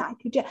I did that, I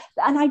could do,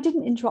 and I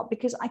didn't interrupt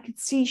because I could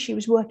see she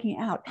was working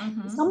it out.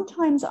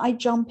 Sometimes I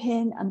jump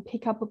in and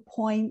pick up a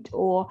point,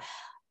 or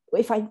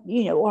if I,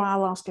 or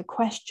I'll ask a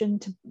question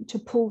to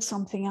pull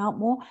something out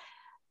more.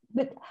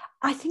 But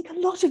I think a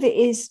lot of it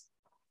is,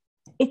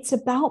 it's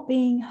about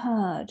being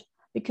heard,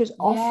 because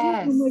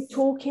often when we're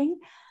talking,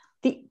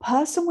 the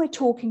person we're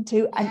talking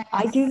to, and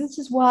I do this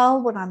as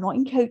well when I'm not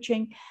in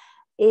coaching,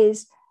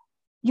 is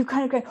you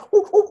kind of go,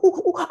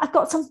 oh, I've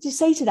got something to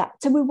say to that.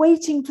 So we're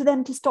waiting for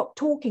them to stop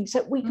talking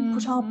so we can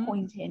put our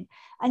point in.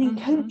 And in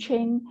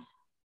coaching,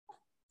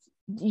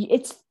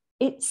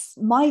 it's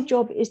my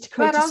job is to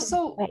create. But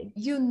also,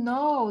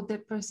 the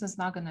person's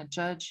not going to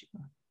judge you.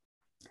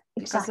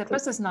 Because the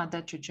person's not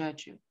there to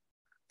judge you.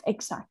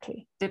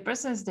 Exactly. The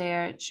person's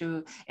there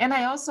to, and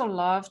I also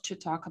love to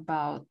talk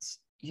about,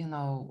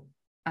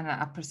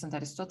 a person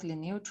that is totally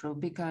neutral,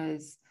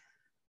 because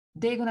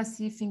they're going to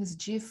see things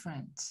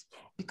different,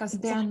 because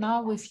they are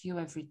not with you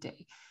every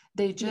day.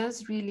 They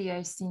just really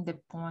are seeing the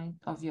point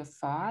of your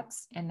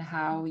thoughts and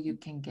how you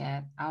can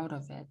get out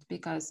of it.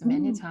 Because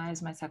many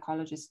times my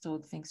psychologist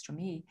told things to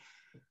me,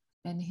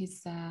 and he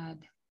said,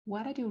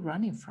 what are you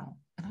running from?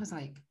 And I was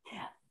like,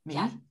 me?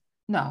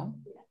 No.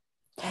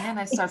 And then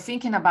I start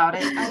thinking about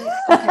it.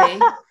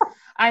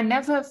 I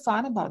never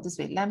thought about this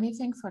way. Let me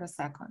think for a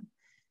second.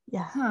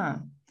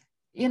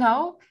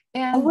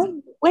 And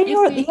when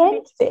you're at the end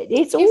of it,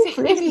 it's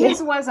awful. If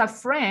he was a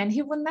friend,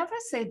 he would never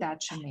say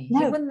that to me.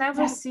 He would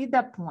never see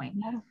that point.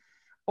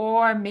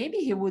 Or maybe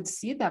he would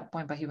see that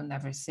point, but he would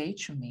never say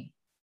to me.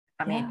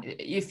 I mean,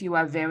 if you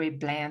are very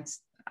blunt,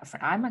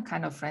 I'm a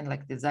kind of friend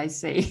like this, I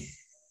say.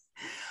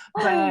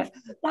 But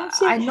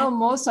I know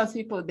most of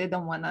people, they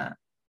don't want to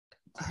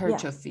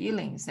hurt your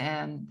feelings.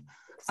 And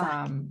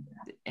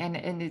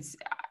and it's,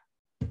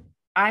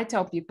 I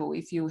tell people,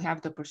 if you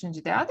have the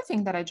opportunity, the other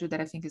thing that I do that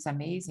I think is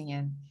amazing,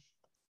 and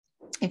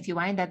if you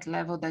are in that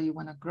level that you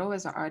want to grow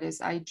as an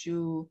artist, I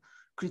do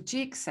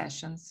critique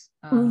sessions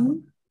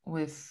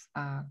with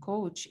a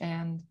coach.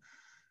 And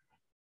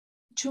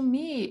to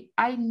me,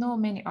 I know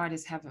many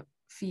artists have a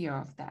fear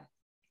of that.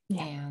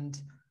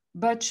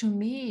 But to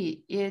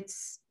me,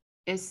 it's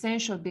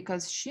essential,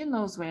 because she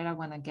knows where I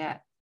want to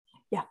get.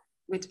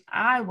 Which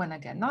I want to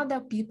get, not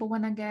that people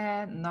want to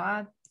get,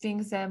 not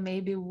things that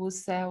maybe will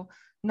sell.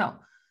 No,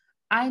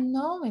 I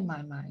know in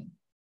my mind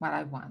what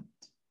I want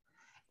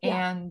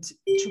and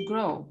to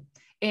grow.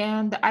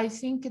 And I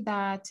think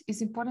that it's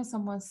important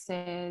someone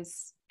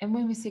says, and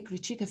when we say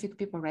critique, I think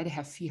people already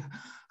have fear.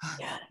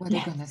 What are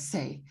they going to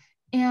say?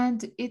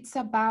 And it's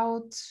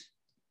about,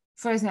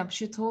 for example,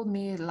 she told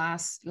me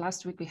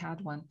last week we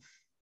had one,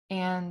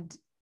 and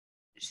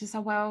she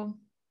said, well,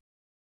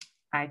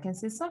 I can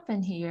see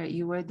something here.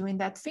 You were doing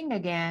that thing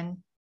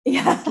again.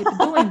 You keep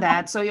doing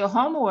that. So your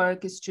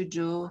homework is to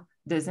do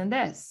this and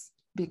this,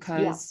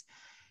 because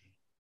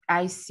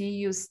I see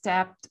you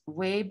stepped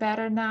way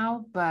better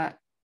now, but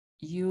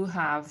you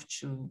have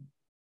to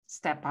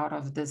step out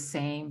of the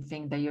same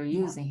thing that you're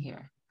using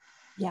here.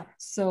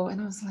 So, and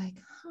I was like,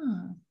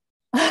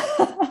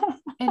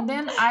 And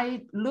then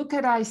I look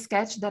at a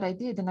sketch that I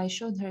did, and I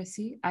showed her,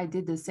 see, I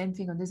did the same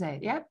thing on this side.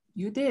 Yep,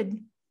 you did.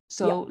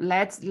 So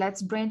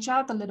let's branch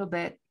out a little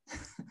bit.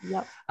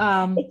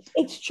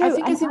 It's true. I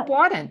think it's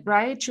important,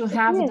 right, to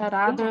have that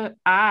other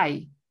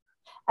eye.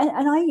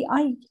 And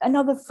I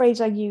another phrase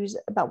I use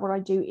about what I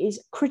do is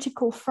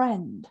critical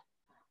friend.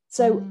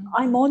 So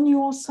I'm on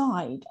your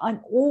side.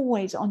 I'm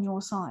always on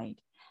your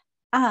side.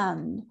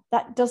 And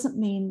that doesn't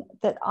mean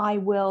that I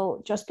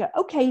will just go,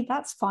 okay,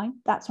 that's fine.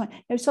 That's fine.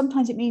 No,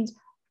 sometimes it means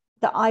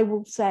that I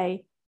will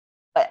say,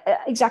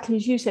 exactly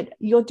as you said,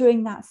 you're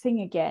doing that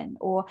thing again,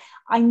 or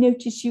I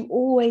notice you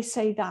always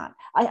say that.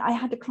 I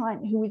had a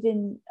client who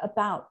within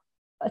about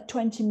a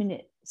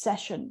 20-minute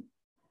session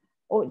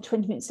or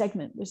 20-minute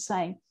segment was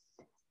saying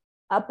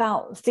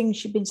about things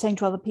she'd been saying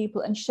to other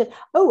people, and she said,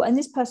 oh, and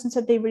this person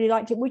said they really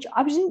liked it, which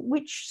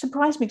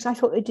surprised me, because I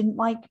thought they didn't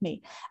like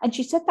me. And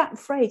she said that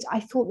phrase,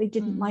 I thought they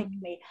didn't like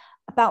me,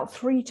 about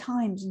 3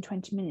 times in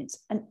 20 minutes.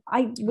 And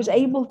I was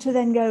able to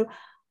then go,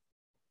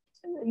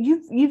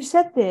 you've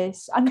said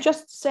this, I'm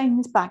just saying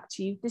this back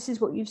to you, this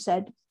is what you've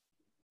said.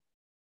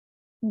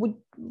 What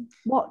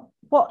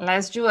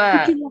let's do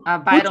a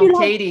bite on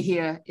Katie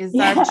here. Is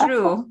that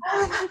true?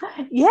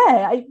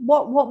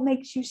 What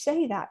makes you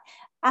say that?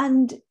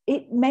 And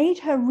it made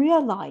her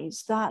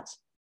realize that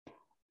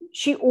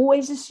she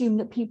always assumed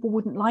that people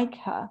wouldn't like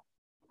her.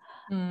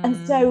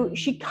 And so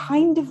she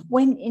kind of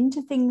went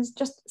into things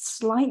just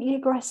slightly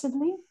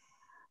aggressively,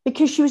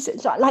 because she was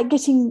like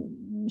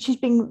she's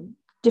being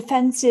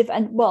defensive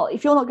and, well,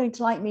 if you're not going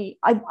to like me,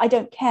 I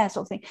don't care,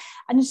 sort of thing.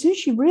 And as soon as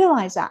she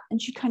realized that,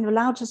 and she kind of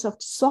allowed herself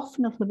to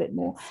soften a little bit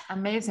more.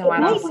 Amazing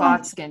what our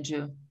thoughts can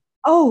do.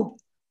 Oh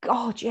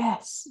God,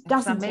 yes.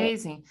 That's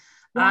amazing.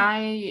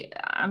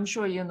 I'm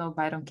sure you know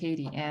Byron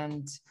Katie,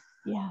 and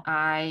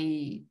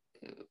a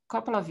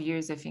couple of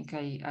years, I think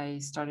I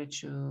started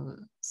to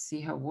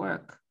see her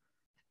work.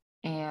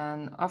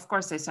 And of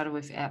course I started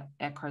with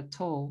Eckhart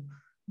Tolle,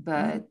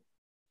 but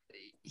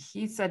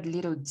he's a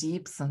little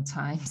deep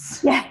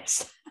sometimes.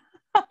 Yes.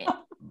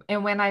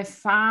 And when I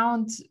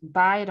found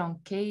Byron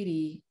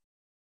Katie,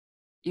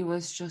 it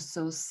was just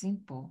so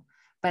simple.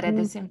 But at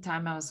the same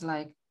time, I was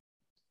like,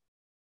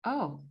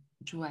 oh,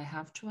 do I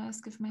have to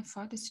ask if my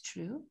thought is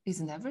true? It's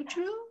never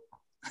true.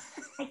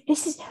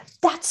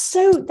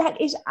 That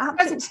is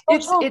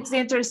absolutely it's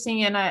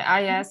interesting. And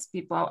I ask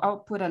people, I'll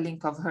put a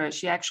link of her.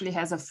 She actually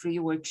has a free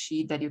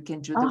worksheet that you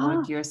can do the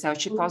work yourself.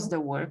 She posts the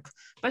work,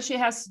 but she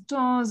has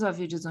tons of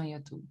videos on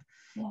YouTube.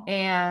 Yeah.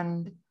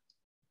 And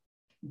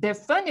the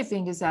funny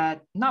thing is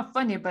that, not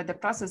funny, but the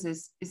process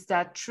is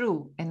that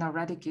true? And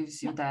already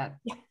gives you that.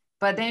 Yeah.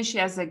 But then she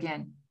asks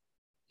again,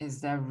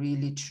 is that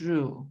really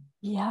true?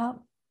 Yeah.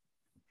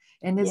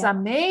 And it's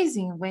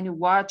amazing when you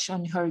watch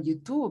on her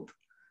YouTube,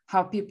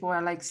 how people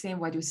are like saying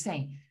what you're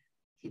saying.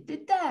 He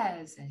did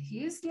this, and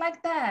he's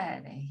like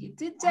that, and he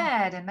did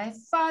that, and I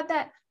thought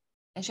that.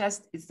 And she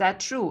asks, is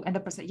that true? And the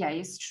person, yeah,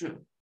 it's true.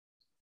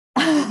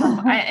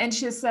 And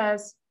she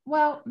says,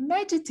 well,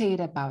 meditate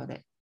about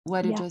it,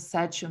 what you just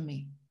said to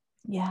me.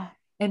 Yeah.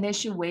 And then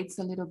she waits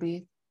a little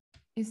bit.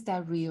 Is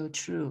that real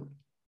true?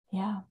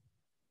 Yeah.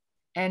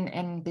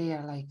 And they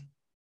are like,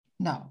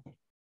 no.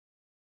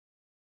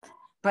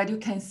 But you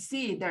can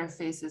see their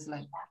faces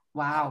like,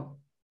 wow.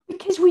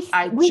 Because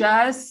I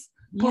just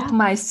put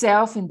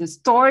myself in this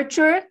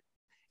torture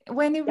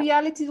when in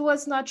reality it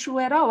was not true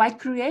at all. I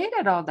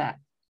created all that.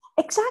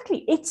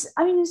 Exactly.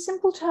 In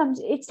simple terms,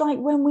 it's like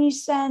when we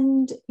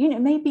send,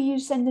 maybe you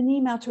send an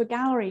email to a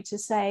gallery to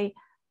say,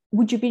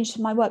 would you be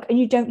interested in my work? And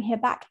you don't hear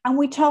back. And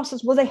we tell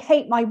ourselves, well, they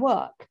hate my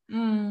work.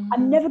 Mm-hmm.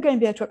 I'm never going to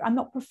be able to work. I'm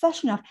not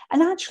professional enough.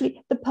 And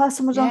actually, the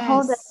person was on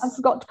holiday and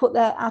forgot to put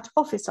their out of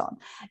office on.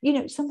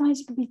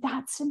 Sometimes it can be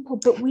that simple.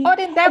 But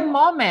in that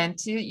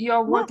moment,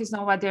 your work is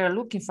not what they're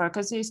looking for.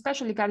 Because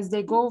especially guys,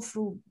 they go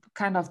through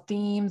kind of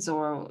themes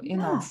or,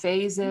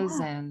 phases.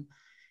 And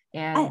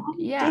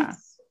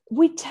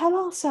we tell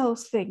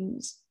ourselves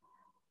things.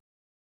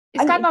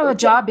 It's kind of a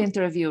job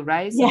interview,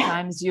 right?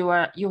 Sometimes you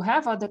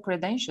have all the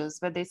credentials,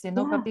 but they say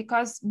no, but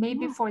because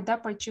maybe for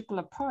that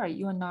particular part,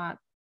 you're not,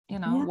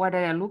 what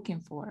are you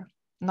looking for?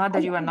 Not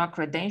that you are not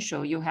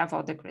credentialed, you have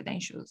all the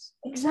credentials.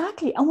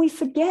 Exactly. And we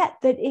forget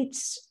that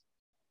it's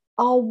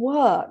our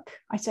work.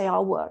 I say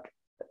our work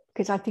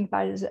because I think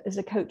about it as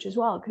a coach as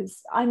well,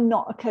 because I'm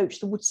not a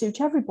coach that would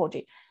suit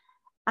everybody.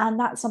 And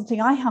that's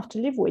something I have to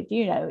live with,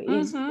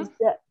 is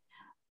that.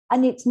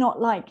 And it's not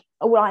like,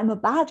 oh, well, I'm a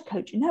bad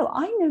coach. No,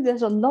 I know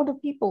there's a lot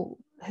of people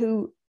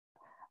who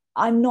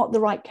I'm not the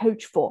right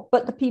coach for,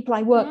 but the people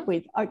I work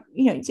with are,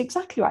 it's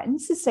exactly right. And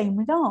it's the same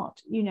with art.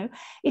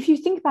 If you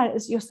think about it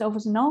as yourself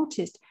as an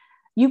artist,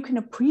 you can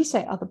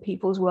appreciate other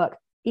people's work,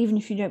 even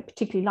if you don't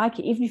particularly like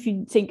it, even if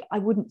you think I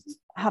wouldn't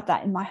have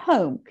that in my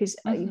home because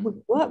it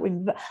wouldn't work with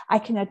me, but I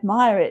can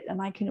admire it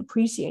and I can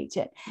appreciate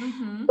it.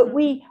 But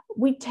we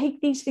take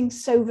these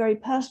things so very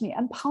personally.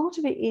 And part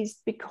of it is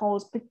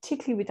because,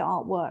 particularly with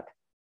artwork,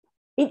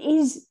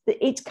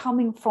 it's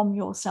coming from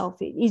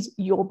yourself. It is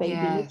your baby,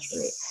 literally.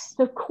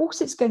 So of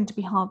course it's going to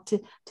be hard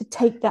to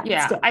take that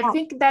step I up.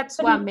 think that's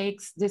what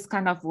makes this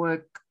kind of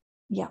work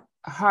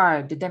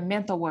hard, the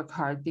mental work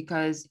hard,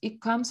 because it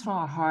comes from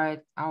our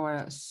heart,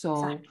 our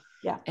soul. Exactly.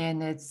 Yeah.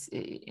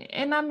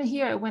 And I'm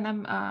here when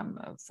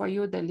I'm for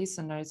you, the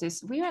listeners,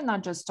 we are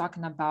not just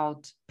talking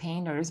about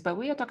painters, but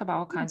we are talking about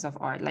all kinds of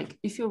art. Like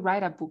if you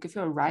write a book, if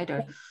you're a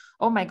writer,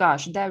 oh my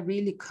gosh, that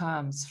really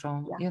comes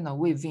from,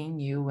 within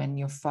you and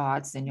your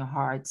thoughts and your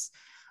hearts.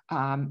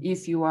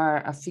 If you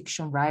are a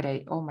fiction writer,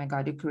 oh my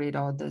God, you create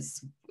all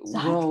this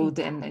world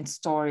and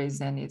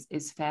stories, and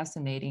it's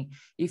fascinating.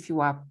 If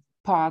you are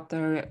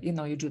potter,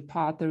 you do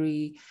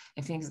pottery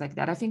and things like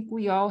that. I think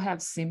we all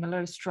have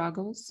similar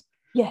struggles.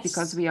 Yes,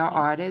 because we are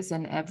artists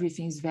and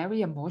everything is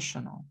very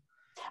emotional.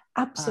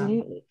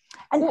 Absolutely.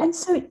 And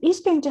so it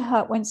is going to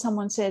hurt when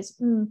someone says,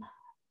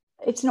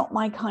 it's not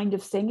my kind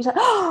of thing. It's like,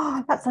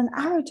 oh, that's an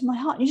arrow to my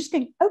heart. And you're just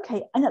going,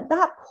 okay. And at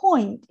that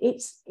point,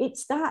 it's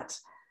that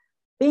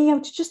being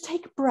able to just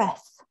take a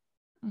breath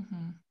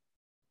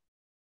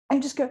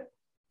and just go,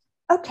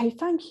 okay,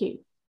 thank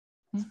you.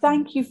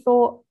 Thank you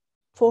for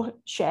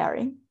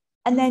sharing.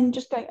 And then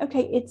just going,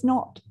 okay, it's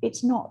not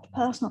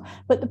personal.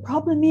 But the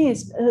problem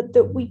is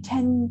that we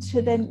tend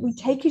to we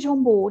take it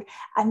on board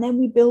and then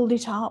we build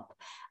it up.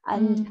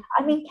 And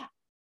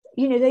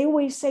they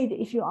always say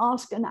that if you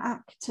ask an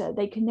actor,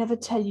 they can never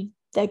tell you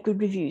their good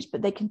reviews,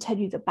 but they can tell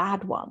you the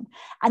bad one.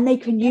 And they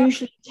can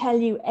usually tell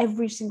you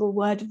every single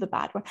word of the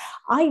bad one.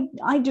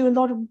 I do a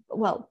lot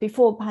of,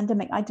 before the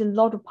pandemic, I did a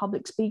lot of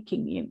public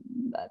speaking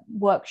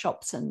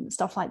workshops and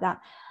stuff like that.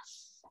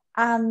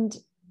 And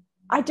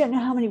I don't know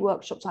how many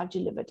workshops I've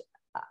delivered.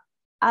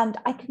 And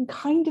I can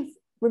kind of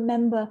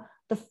remember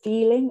the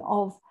feeling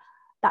of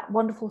that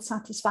wonderful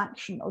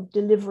satisfaction of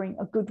delivering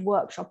a good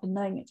workshop and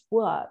knowing it's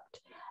worked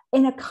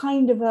in a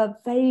kind of a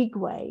vague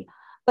way.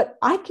 But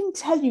I can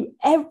tell you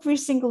every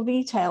single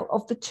detail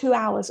of the 2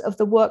 hours of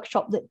the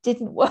workshop that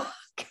didn't work.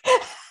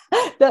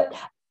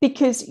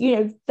 Because,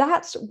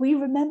 we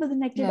remember the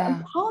negative.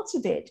 And part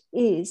of it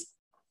is,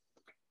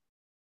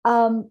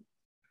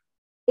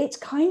 it's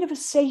kind of a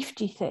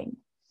safety thing.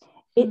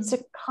 It's a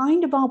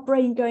kind of our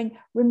brain going,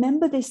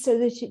 remember this so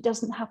that it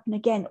doesn't happen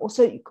again, or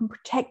so that you can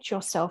protect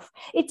yourself.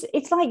 It's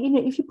like,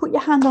 if you put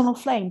your hand on a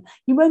flame,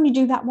 you only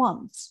do that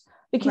once,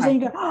 because then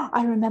you go, oh,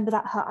 I remember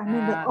that hurt. I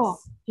remember,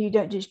 you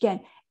don't do it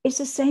again. It's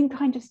the same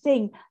kind of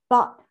thing,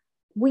 but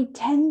we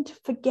tend to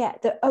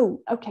forget that,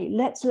 oh, okay,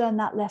 let's learn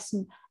that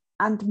lesson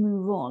and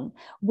move on.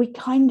 We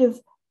kind of,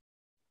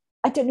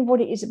 I don't know what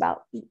it is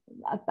about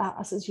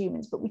us as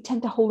humans, but we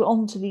tend to hold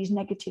on to these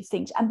negative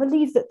things and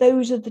believe that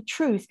those are the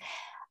truth.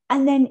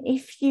 And then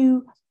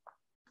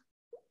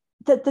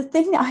the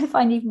thing that I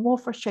find even more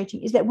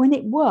frustrating is that when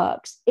it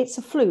works, it's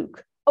a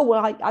fluke. Oh,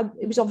 well,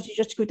 it was obviously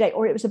just a good day,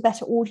 or it was a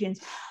better audience.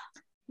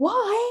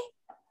 Why?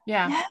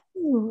 Yeah.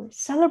 No,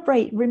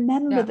 celebrate,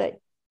 remember that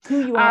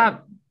who you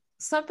are.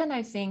 Something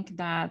I think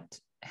that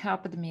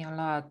helped me a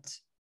lot,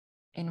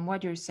 and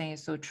what you're saying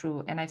is so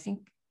true. And I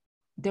think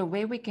the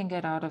way we can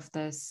get out of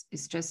this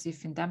is just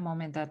if in that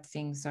moment that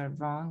things are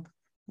wrong,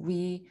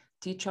 we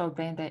teach our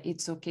brain that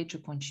it's okay to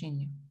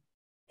continue.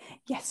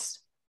 Yes.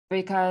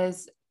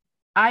 Because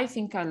I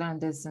think I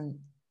learned this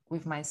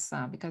with my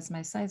son, because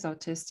my son is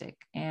autistic.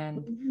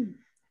 And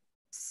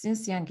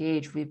since young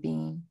age, we've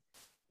been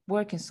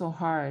working so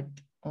hard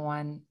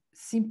on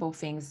simple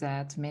things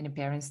that many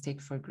parents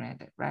take for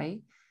granted,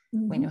 right?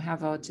 When you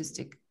have an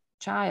autistic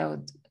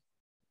child,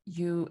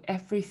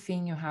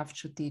 everything you have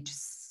to teach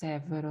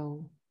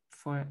several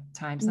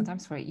times,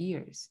 sometimes for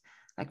years.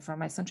 Like for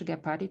my son to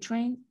get potty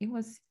trained, it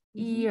was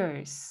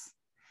years.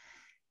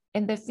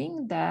 And the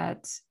thing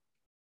that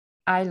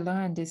I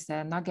learned is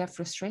that not get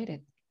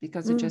frustrated,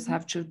 because you just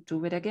have to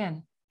do it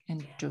again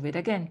and do it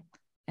again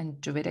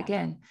and do it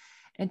again.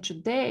 And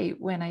today,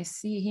 when I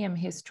see him,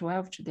 he's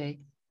 12 today.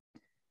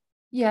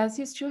 Yes,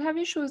 he still have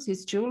issues.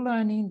 He's still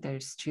learning.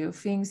 There's still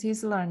things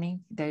he's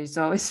learning. There's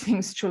always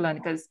things to learn,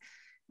 because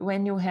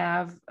when you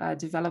have a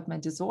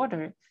development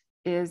disorder,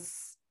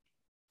 is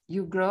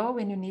you grow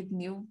and you need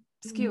new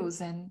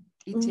skills, and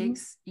it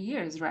takes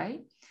years,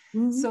 right?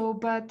 So,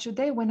 but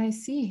today when I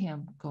see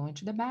him going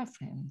to the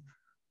bathroom,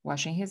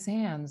 washing his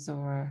hands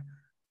or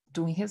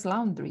doing his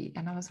laundry,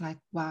 and I was like,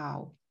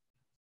 wow,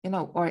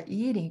 or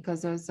eating,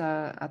 because there's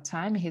a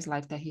time in his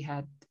life that he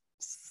had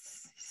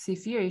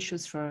severe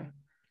issues for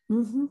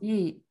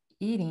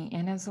eating.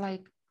 And it's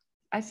like,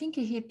 I think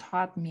he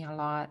taught me a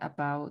lot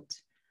about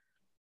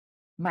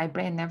my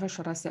brain never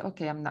should have said,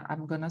 okay,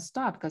 I'm going to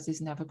stop, because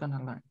he's never going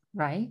to learn.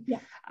 Right.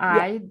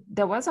 Yeah.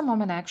 There was a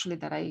moment actually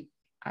that I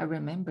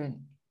remember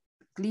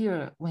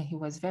clear when he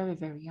was very,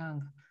 very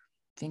young,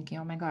 thinking,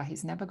 oh my God,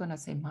 he's never going to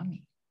say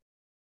mommy.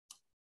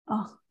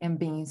 And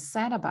being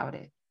sad about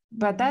it.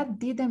 But that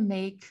didn't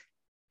make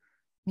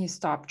me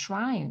stop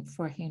trying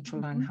for him to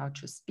learn how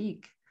to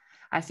speak.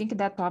 I think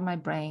that taught my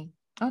brain,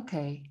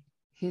 okay,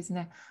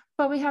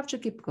 but we have to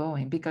keep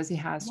going, because he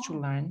has to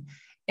learn.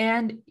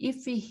 And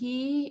if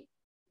he,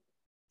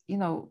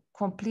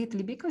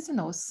 completely, because,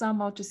 some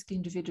autistic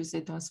individuals,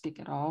 they don't speak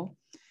at all.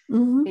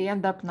 They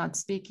end up not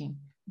speaking.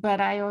 But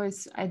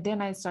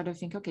then I started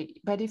thinking, okay,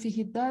 but if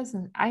he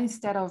doesn't,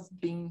 instead of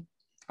being,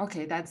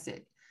 okay, that's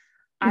it.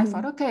 I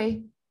thought,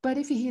 okay, but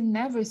if he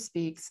never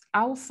speaks,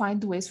 I'll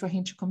find ways for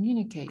him to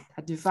communicate,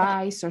 a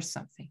device or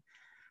something.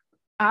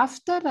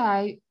 After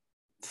I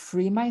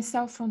free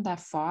myself from that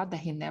thought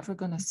that he's never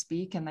going to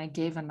speak, and I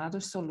gave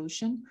another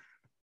solution,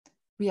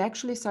 we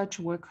actually started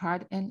to work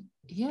hard, and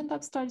he ended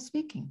up started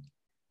speaking.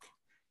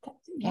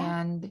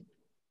 And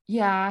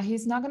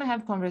he's not going to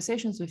have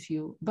conversations with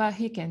you, but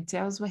he can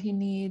tell us what he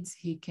needs.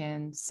 He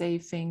can say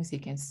things, he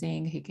can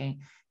sing, he can,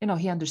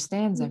 he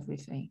understands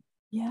everything.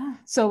 Yeah.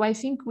 So I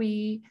think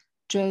we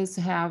just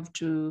have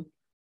to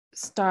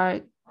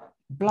start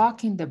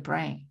blocking the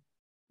brain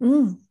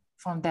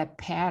from that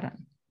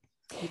pattern,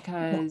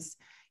 because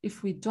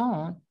if we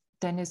don't,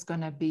 then it's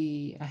going to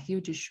be a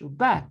huge issue.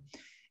 But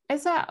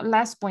as a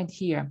last point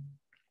here,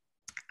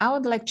 I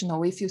would like to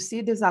know if you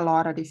see this a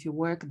lot, or if you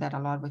work that a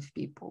lot with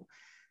people,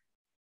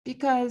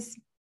 because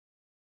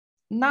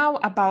now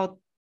about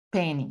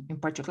painting in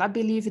particular, I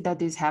believe that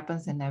this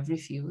happens in every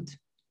field,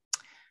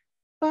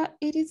 but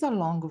it is a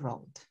long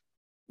road.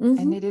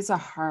 And it is a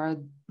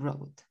hard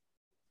road.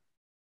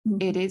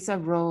 It is a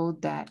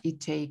road that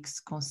it takes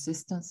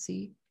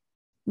consistency.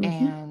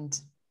 And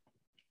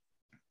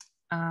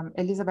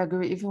Elizabeth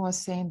Gurry even was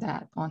saying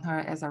that on her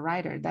as a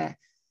writer, that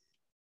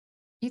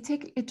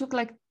it took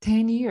like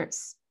 10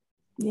 years.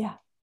 Yeah.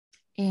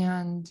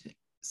 And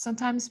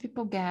sometimes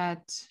people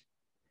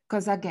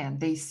because again,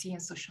 they see in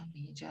social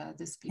media,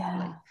 these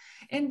people,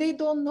 and they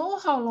don't know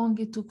how long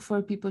it took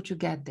for people to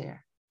get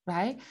there.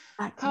 Right?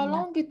 How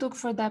long it took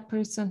for that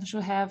person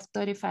to have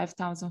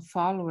 35,000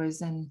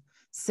 followers and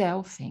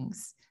sell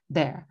things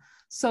there.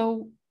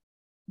 So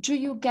do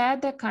you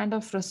get that kind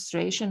of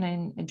frustration,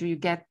 and do you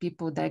get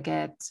people that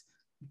get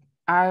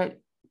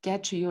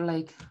to you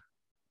like,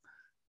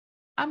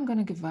 I'm going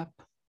to give up.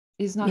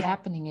 It's not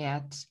happening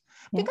yet.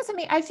 Because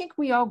I think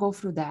we all go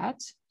through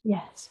that.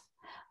 Yes.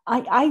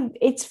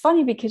 It's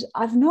funny, because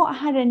I've not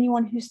had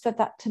anyone who said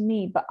that to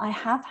me, but I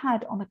have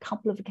had on a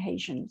couple of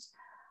occasions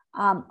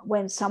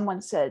when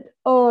someone said,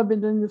 oh, I've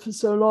been doing this for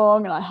so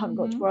long and I haven't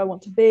got to where I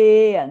want to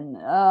be, and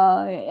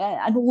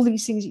all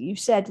these things that you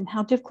said and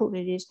how difficult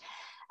it is.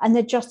 And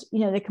they're just,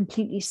 they're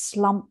completely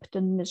slumped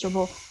and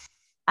miserable.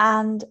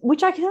 And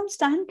which I can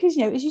understand because,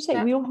 as you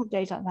say, we all have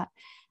days like that.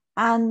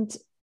 And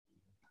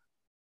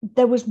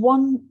there was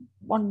one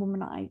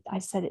woman I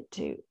said it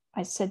to.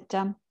 I said,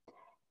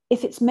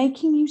 if it's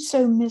making you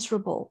so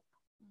miserable,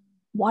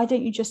 why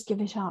don't you just give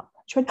it up?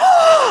 She went,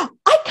 oh,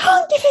 I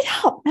can't give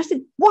it up. I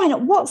said, why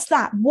not? What's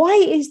that? Why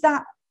is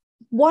that?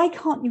 Why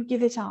can't you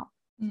give it up?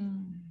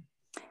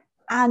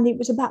 And it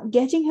was about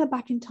getting her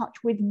back in touch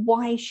with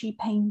why she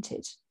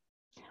painted,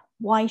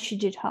 why she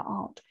did her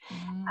art.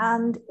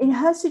 And in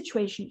her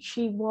situation,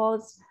 she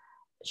was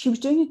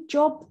doing a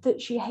job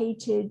that she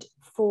hated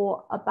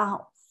for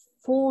about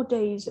 4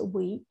 days a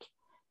week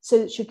so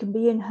that she can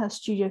be in her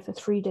studio for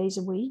 3 days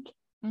a week.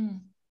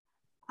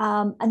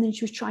 And then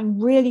she was trying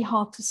really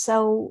hard to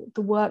sell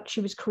the work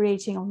she was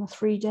creating on the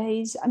 3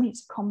 days. I mean,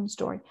 it's a common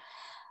story.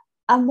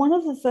 And one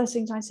of the first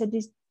things I said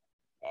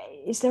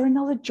is there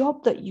another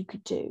job that you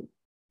could do?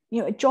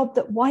 A job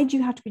why do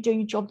you have to be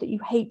doing a job that you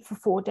hate for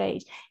 4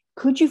 days?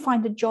 Could you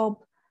find a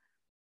job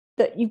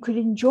that you could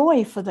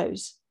enjoy for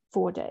those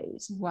 4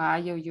 days?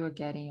 While you're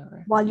getting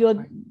your... While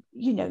you're,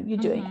 you're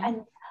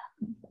doing.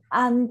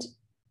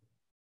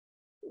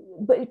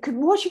 But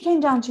what she came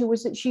down to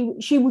was that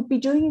she would be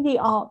doing the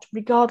art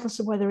regardless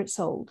of whether it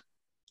sold,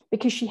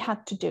 because she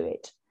had to do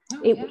it.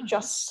 Was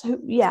just,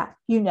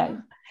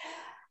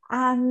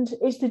 And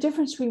it's the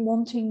difference between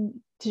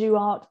wanting to do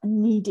art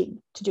and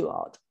needing to do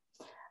art.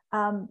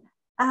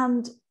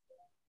 And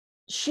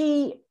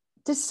she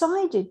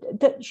decided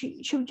that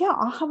she would,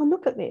 I'll have a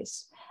look at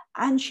this.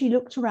 And she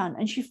looked around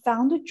and she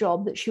found a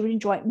job that she would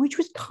enjoy, which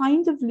was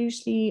kind of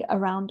loosely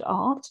around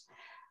art.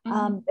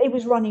 It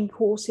was running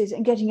courses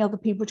and getting other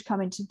people to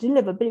come in to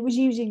deliver, but it was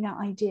using that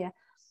idea.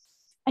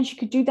 And she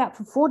could do that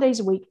for 4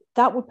 days a week.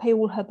 That would pay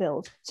all her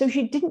bills. So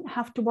she didn't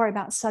have to worry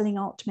about selling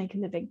art to make a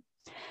living.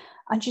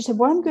 And she said,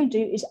 what I'm going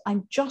to do is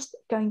I'm just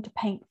going to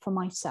paint for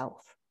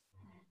myself.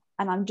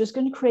 And I'm just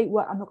going to create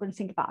work. I'm not going to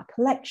think about a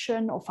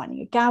collection or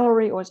finding a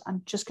gallery, or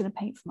I'm just going to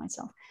paint for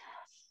myself.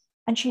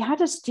 And she had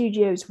her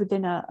studios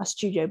within a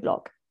studio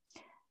block.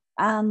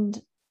 And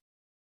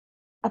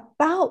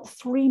about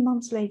 3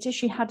 months later,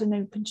 she had an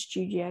open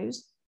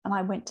studios, and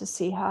I went to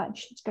see her, and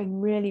she's going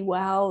really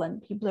well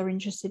and people are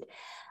interested.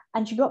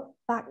 And she got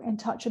back in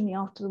touch with me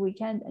after the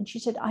weekend, and she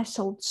said, I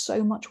sold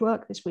so much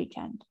work this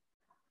weekend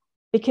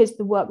because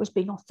the work was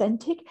being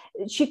authentic.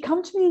 She'd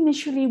come to me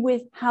initially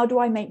with, how do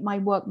I make my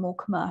work more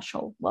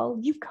commercial? Well,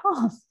 you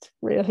can't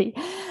really.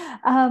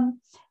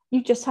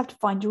 You just have to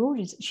find your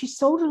audience. She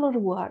sold a lot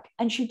of work,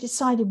 and she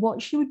decided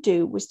what she would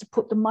do was to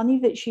put the money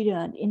that she'd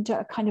earned into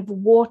a kind of a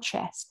war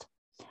chest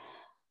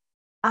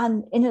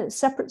and in a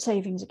separate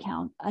savings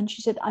account. And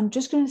she said, I'm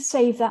just going to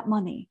save that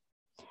money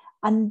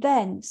and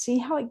then see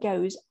how it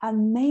goes.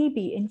 And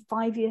maybe in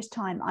 5 years'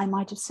 time, I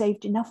might have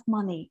saved enough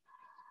money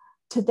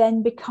to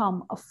then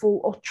become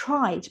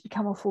try to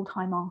become a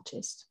full-time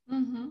artist.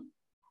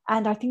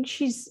 And I think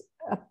she's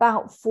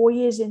about 4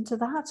 years into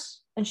that.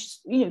 And she's,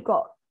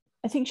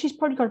 I think she's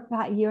probably got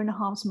about 1.5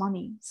 years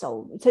money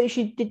sold. So if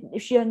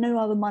she had no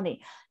other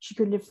money, she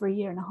could live for 1.5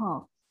 years.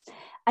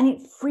 And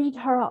it freed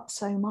her up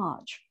so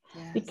much.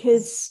 Yes.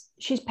 Because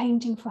she's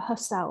painting for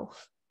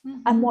herself.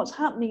 And what's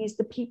happening is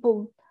the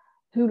people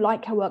who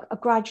like her work are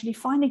gradually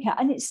finding her.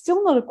 And it's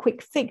still not a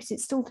quick fix.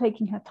 It's still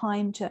taking her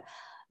time to,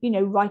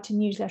 write a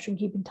newsletter and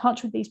keep in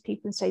touch with these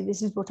people and say,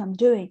 this is what I'm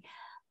doing.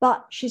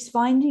 But she's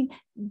finding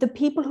the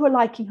people who are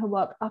liking her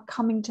work are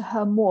coming to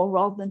her more,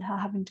 rather than her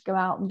having to go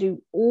out and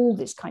do all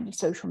this kind of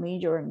social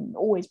media and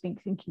always being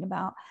thinking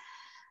about,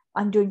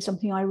 I'm doing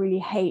something I really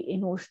hate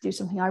in order to do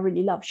something I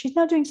really love. She's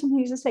now doing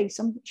something, as I say,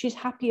 she's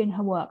happy in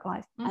her work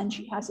life, and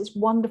she has this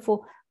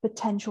wonderful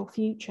potential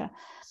future.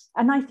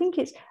 And I think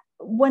it's,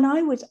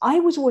 I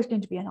was always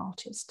going to be an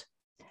artist.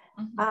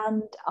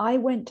 And I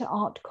went to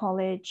art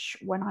college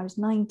when I was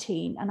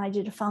 19, and I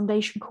did a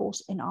foundation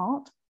course in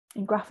art,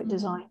 in graphic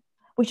design,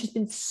 which has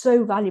been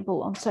so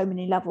valuable on so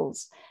many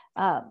levels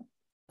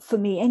for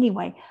me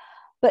anyway.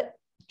 But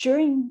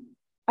during,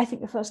 I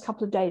think, the first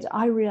couple of days,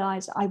 I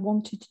realized I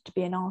wanted to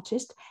be an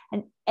artist,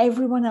 and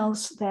everyone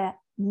else there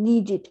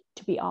needed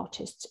to be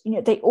artists.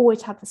 They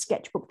always had the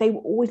sketchbook. They were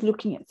always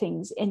looking at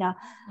things in an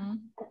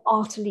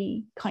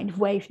artily kind of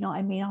way, if you know what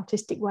I mean,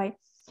 artistic way.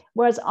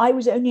 Whereas I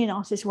was only an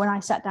artist when I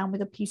sat down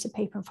with a piece of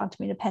paper in front of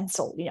me and a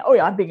pencil.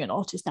 I'm being an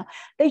artist now.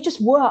 They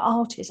just were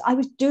artists. I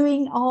was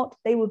doing art.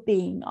 They were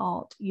being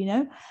art,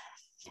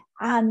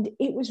 And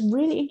it was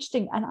really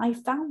interesting. And I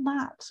found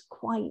that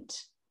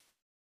quite,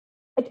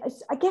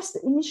 I guess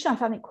initially I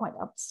found it quite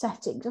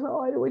upsetting. I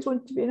thought, I always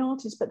wanted to be an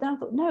artist. But then I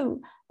thought,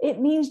 no, it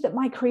means that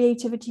my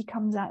creativity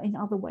comes out in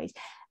other ways.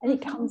 And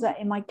it comes out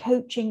in my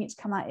coaching. It's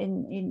come out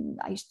in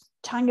I used to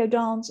tango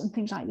dance and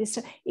things like this.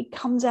 So it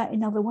comes out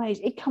in other ways.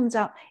 It comes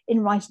out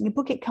in writing a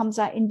book. It comes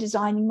out in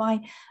designing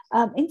my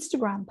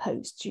Instagram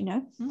posts,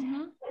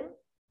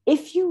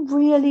 if you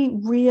really,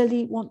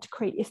 really want to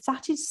create, if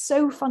that is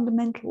so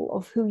fundamental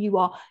of who you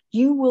are,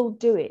 you will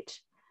do it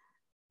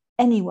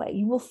anyway.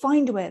 You will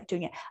find a way of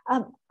doing it.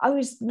 I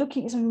was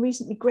looking at something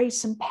recently,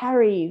 Grayson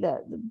Perry,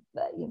 the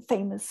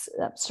famous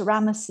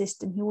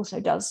ceramicist, and he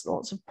also does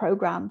lots of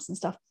programs and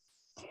stuff.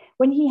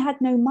 When he had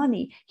no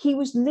money, he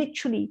was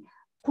literally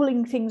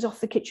pulling things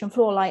off the kitchen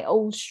floor, like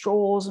old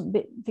straws and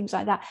things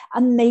like that,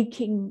 and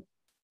making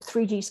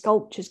 3D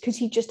sculptures because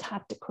he just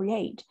had to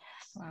create.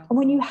 Wow. And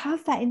when you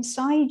have that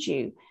inside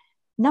you,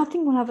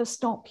 nothing will ever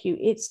stop you.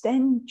 It's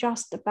then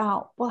just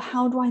about, well,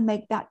 how do I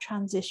make that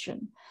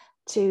transition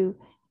to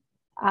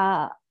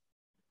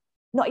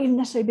not even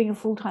necessarily being a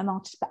full-time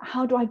artist, but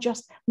how do I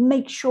just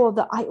make sure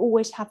that I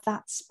always have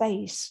that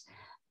space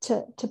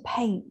to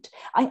paint?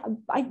 I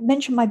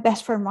mentioned my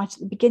best friend right at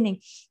the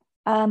beginning.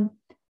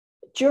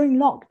 During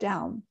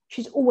lockdown,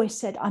 she's always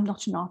said, I'm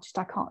not an artist,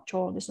 I can't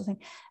draw this or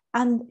thing.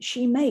 And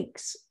she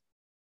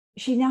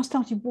now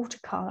started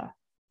watercolor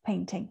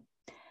painting.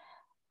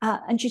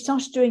 And she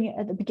started doing it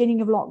at the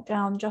beginning of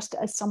lockdown just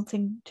as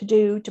something to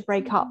do to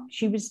break up.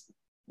 She was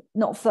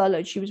not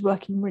furloughed, she was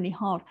working really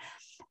hard.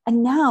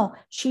 And now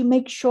she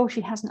makes sure she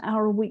has an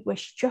hour a week where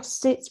she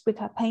just sits with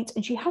her paints,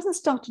 and she hasn't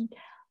started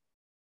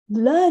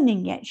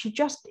learning yet. She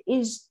just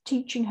is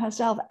teaching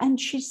herself,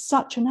 and she's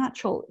such a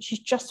natural. She's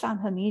just found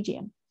her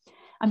medium.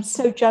 I'm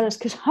so jealous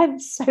because I'm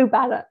so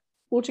bad at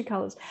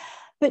watercolors.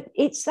 But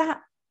it's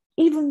that,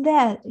 even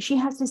there, she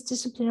has this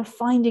discipline of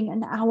finding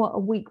an hour a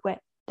week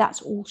where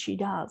that's all she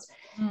does.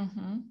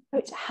 Mm-hmm.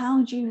 But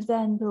how do you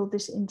then build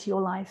this into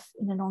your life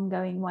in an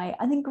ongoing way?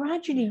 And then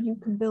gradually you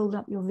can build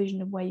up your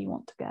vision of where you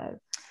want to go.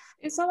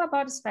 It's all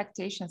about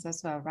expectations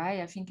as well,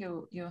 right? I think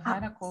you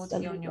had a quote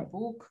here in your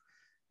book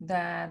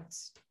that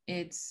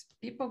it's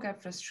people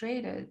get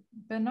frustrated,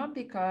 but not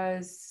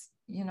because,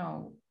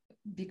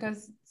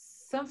 because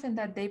something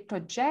that they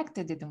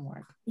projected didn't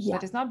work,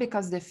 but it's not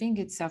because the thing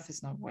itself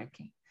is not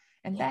working.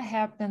 And that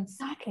happens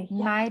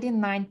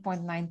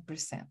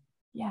 99.9%.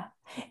 Yeah.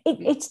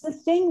 It's the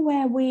thing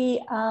where we,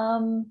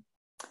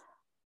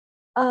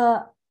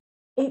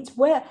 it's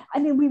where,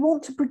 we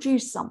want to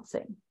produce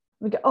something.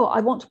 We go, oh, I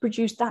want to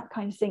produce that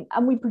kind of thing.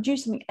 And we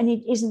produce something and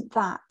it isn't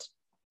that.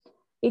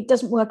 It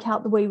doesn't work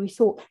out the way we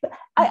thought. But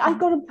I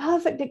got a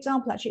perfect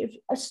example,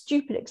 actually, a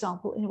stupid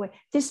example in a way.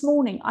 This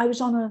morning, I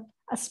was on a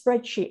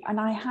spreadsheet, and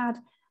I had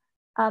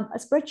a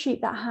spreadsheet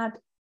that had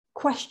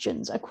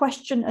questions, a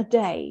question a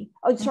day.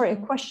 Oh, sorry, a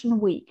question a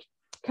week,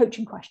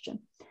 coaching question.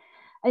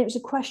 And it was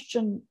a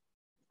question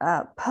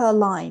per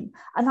line.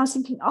 And I was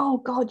thinking, oh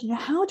God,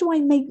 how do I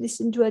make this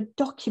into a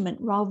document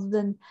rather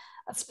than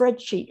a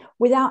spreadsheet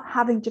without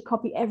having to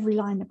copy every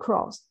line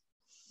across?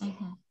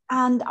 Mm-hmm.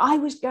 And I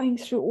was going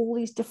through all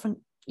these different,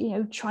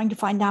 trying to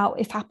find out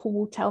if Apple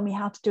will tell me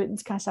how to do it and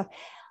this kind of stuff.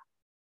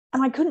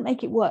 And I couldn't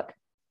make it work.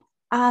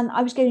 And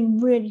I was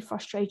getting really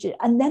frustrated.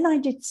 And then I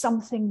did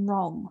something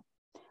wrong,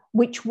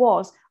 which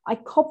was I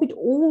copied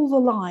all the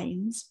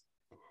lines.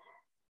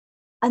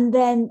 And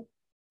then,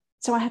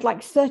 so I had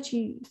like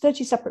 30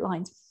 separate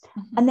lines.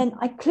 Mm-hmm. And then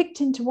I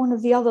clicked into one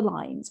of the other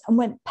lines and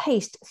went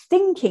paste,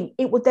 thinking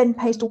it would then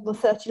paste all the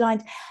 30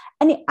 lines.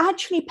 And it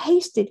actually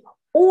pasted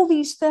all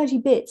these 30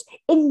 bits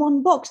in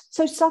one box.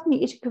 So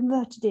suddenly it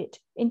converted it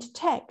into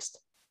text.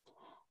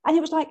 And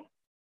it was like,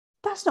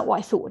 that's not what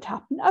I thought would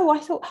happen. Oh, I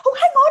thought, oh,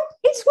 hang on,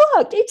 it's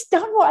worked. It's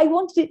done what I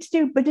wanted it to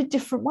do, but a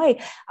different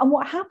way. And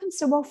what happens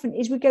so often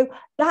is we go,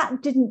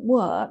 that didn't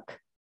work.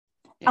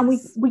 Yes. And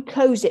we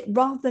close it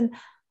rather than,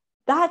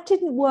 that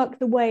didn't work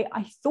the way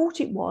I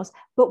thought it was,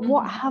 but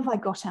what have I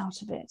got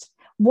out of it?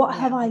 What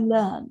have I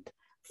learned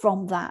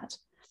from that?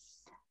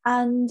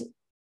 And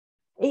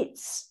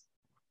it's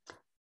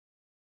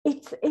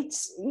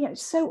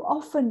so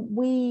often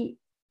we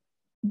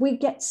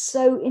get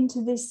so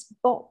into this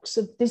box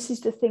of this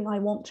is the thing I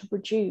want to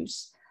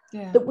produce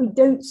that we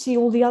don't see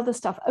all the other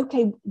stuff.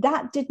 Okay,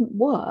 that didn't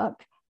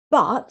work,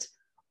 but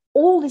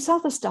all this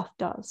other stuff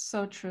does.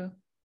 So true.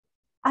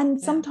 And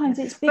sometimes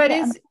it's bigger.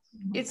 But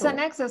it's an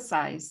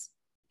exercise.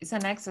 It's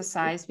an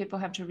exercise. People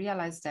have to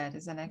realize that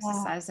it's an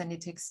exercise and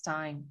it takes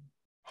time.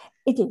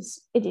 It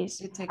is. It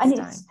takes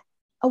time.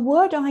 A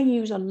word I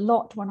use a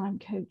lot when I'm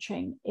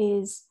coaching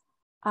is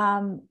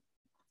I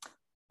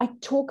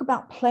talk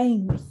about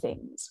playing with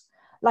things.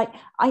 Like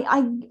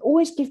I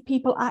always give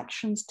people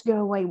actions to go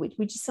away with.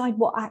 We decide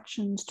what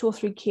actions, 2 or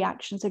 3 key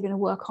actions they're going to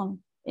work on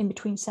in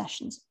between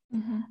sessions.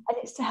 Mm-hmm. And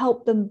it's to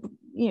help them,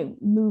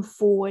 move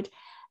forward.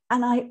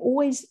 And I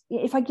always,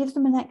 if I give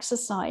them an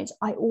exercise,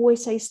 I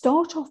always say,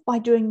 start off by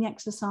doing the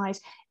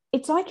exercise.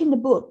 It's like in the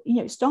book,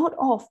 start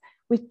off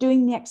with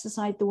doing the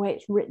exercise the way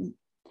it's written.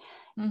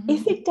 Mm-hmm.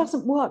 If it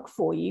doesn't work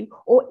for you,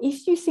 or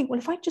if you think, well,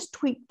 if I just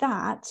tweak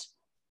that,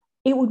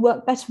 it would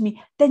work better for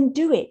me, then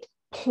do it.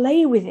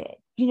 Play with it.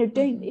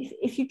 Don't,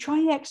 if you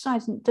try the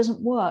exercise and it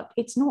doesn't work,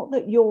 it's not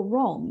that you're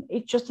wrong.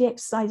 It's just the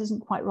exercise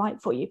isn't quite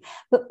right for you.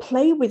 But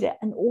play with it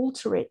and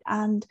alter it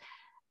and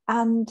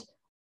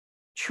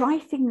try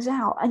things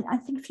out. And I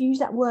think if you use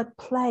that word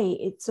play,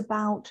 it's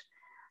about,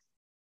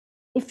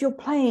 if you're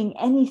playing,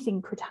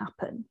 anything could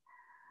happen.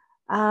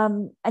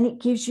 And it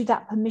gives you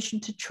that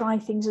permission to try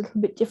things a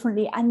little bit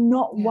differently and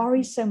not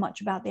worry so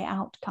much about the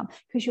outcome,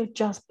 because you're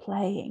just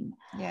playing.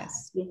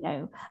 Yes. You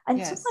know, and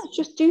sometimes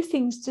just do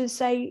things to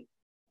say,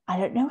 I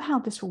don't know how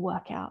this will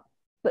work out,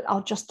 but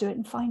I'll just do it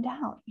and find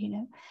out, you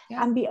know,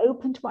 and be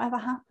open to whatever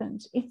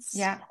happens. It's,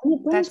 and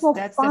it brings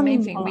that's the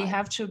main thing. We life.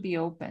 have to be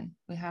open.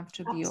 We have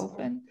to be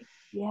open.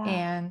 Yeah.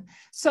 And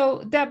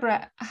so,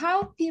 Deborah,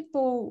 how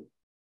people,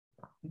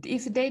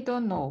 if they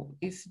don't know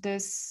if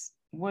this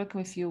work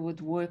with you would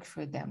work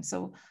for them,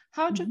 so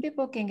how do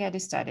people can get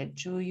started?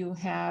 Do you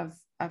have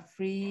a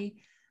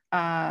free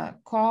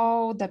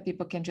call that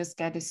people can just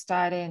get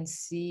started and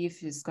see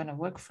if it's going to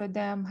work for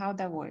them? How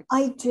that works?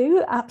 I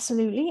do,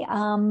 absolutely.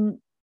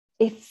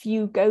 If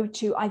you go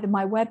to either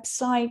my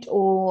website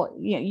or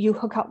you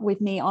hook up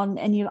with me on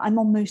any, I'm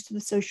on most of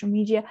the social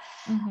media.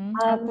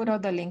 I'll put all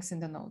the links in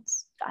the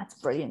notes. That's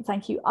brilliant.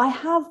 Thank you. I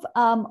have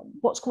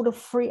what's called a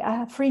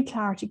free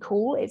clarity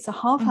call. It's a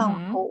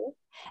half-hour call,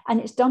 and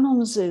it's done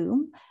on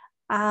Zoom.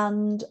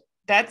 And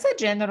that's a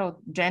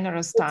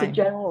generous time.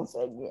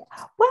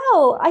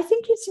 Well, I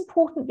think it's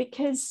important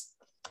because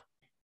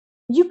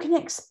you can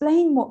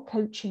explain what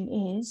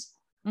coaching is,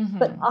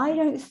 but I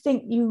don't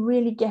think you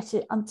really get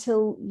it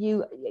until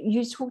you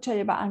talked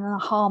earlier about an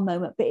aha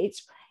moment, but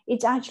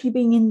it's actually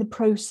being in the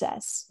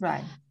process.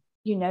 Right.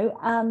 You know,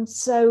 and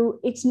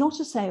so it's not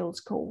a sales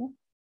call.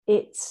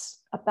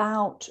 It's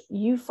about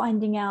you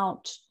finding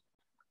out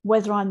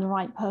whether I'm the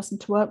right person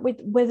to work with,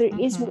 whether it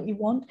is what you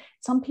want.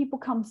 Some people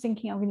come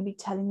thinking I'm going to be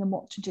telling them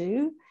what to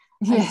do.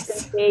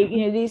 Yes.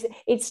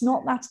 It's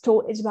not that at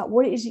all. It's about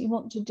what it is that you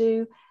want to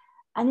do.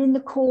 And in the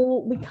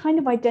call, we kind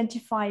of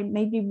identify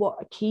maybe what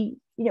a key,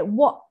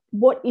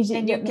 what is it?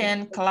 And you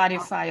can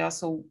clarify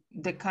also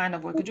the kind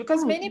of work you do,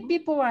 because many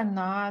people are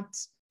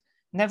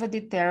never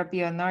did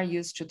therapy, are not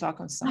used to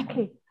talk on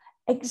someone.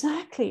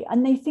 Exactly.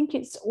 And they think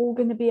it's all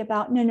going to be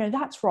about, no,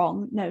 that's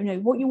wrong. No,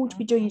 what you want to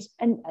be doing is,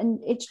 and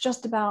it's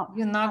just that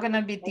you're not going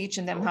to be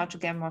teaching them how to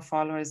get more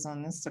followers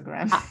on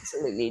Instagram.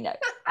 Absolutely no,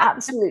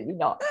 absolutely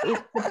not.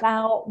 It's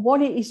about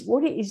what it is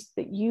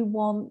that you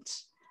want.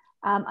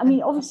 I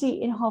mean,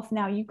 obviously in half an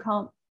hour, you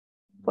can't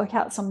work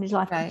out somebody's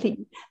life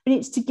completely, but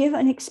it's to give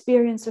an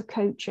experience of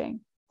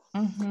coaching.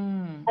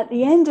 At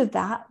the end of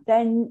that,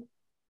 then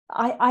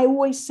I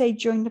always say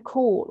during the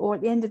call or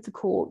at the end of the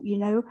call,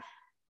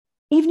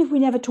 even if we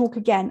never talk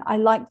again, I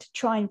like to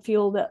try and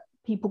feel that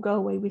people go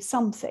away with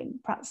something,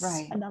 perhaps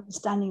an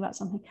understanding about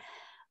something.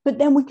 But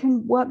then we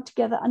can work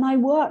together. And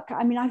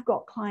I've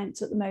got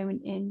clients at the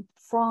moment in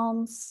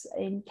France,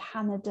 in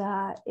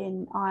Canada,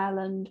 in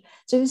Ireland.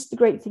 So this is the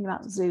great thing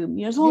about Zoom.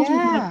 As long as we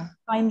can make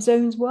time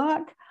zones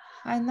work.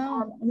 I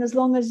know. And as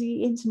long as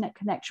the internet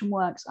connection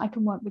works, I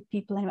can work with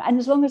people anyway. And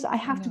as long as I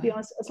have to be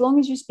honest, as long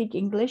as you speak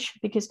English,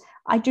 because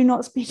I do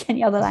not speak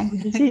any other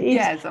languages.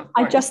 Yes, of course.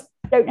 I just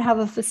don't have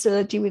a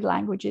facility with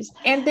languages.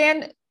 And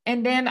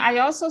then I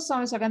also saw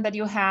on Instagram that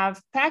you have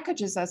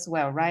packages as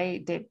well,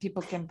 right? That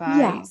people can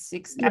buy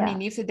I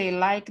mean, if they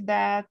like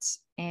that,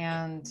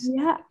 and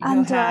you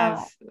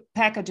have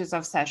packages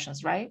of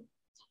sessions, right?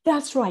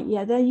 That's right.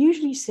 Yeah, they're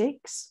usually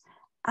 6.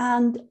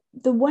 And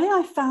the way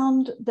I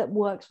found that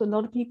works for a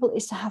lot of people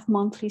is to have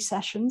monthly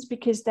sessions,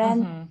 because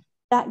then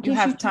that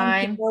gives you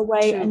time to go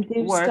away and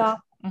do stuff.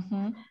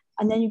 And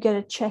then you get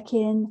a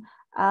check-in.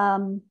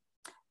 And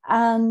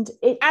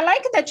I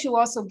like that you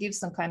also give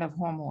some kind of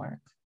homework.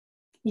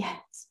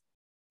 Yes.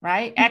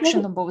 Right?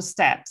 Actionable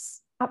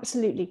steps.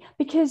 Absolutely.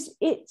 Because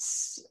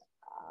it's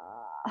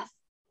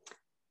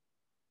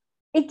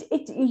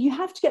you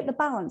have to get the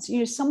balance.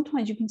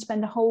 Sometimes you can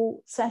spend a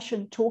whole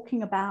session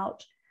talking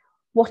about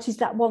what is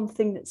that one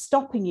thing that's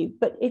stopping you,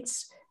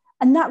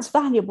 and that's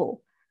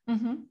valuable.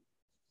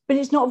 But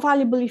it's not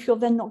valuable if you're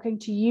then not going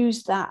to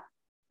use that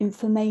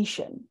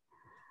information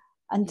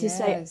and to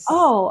say,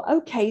 oh,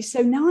 okay,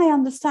 so now I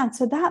understand.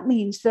 So that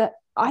means that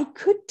I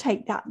could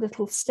take that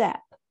little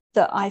step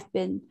that I've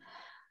been,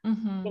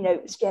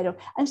 scared of.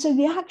 And so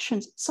the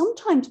actions,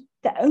 sometimes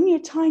they're only a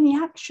tiny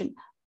action,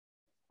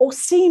 or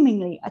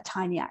seemingly a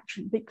tiny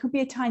action, but it could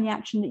be a tiny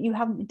action that you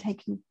haven't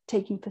been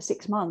taking for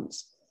 6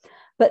 months,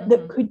 but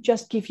that could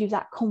just give you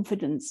that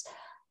confidence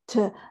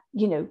to,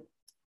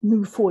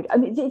 move forward. I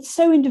mean, it's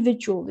so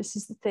individual. This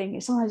is the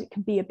thing. Sometimes it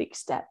can be a big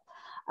step.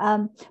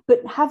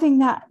 But having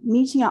that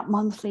meeting up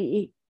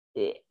monthly,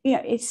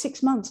 it's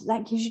 6 months.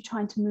 That gives you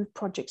time to move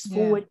projects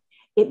forward.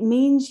 It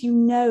means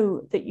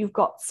that you've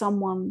got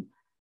someone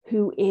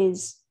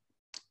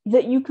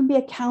that you can be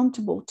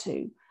accountable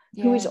to,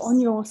 who is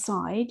on your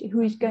side,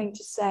 who is going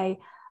to say,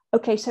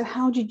 okay, so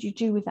how did you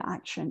do with that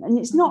action? And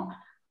it's not,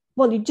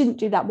 well, you didn't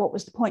do that. What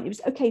was the point? It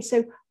was, okay,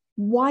 so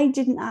why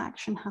didn't that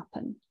action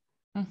happen?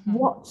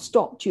 What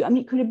stopped you? I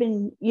mean, it could have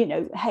been,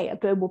 hey, a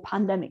global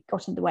pandemic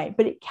got in the way,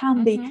 but it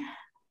can be,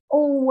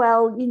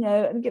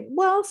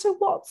 so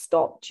what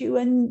stopped you?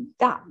 And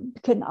that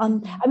can,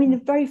 I mean, the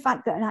very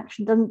fact that an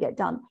action doesn't get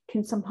done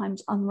can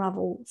sometimes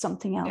unravel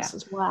something else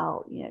as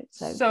well,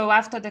 So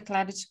after the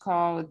clarity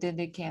call, then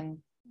they can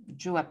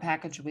do a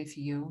package with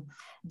you.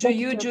 Do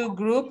you do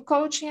group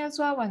coaching as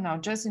well, or no,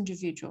 just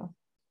individual?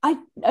 I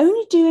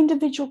only do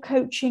individual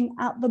coaching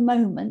at the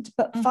moment,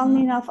 but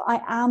funnily enough,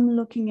 I am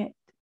looking at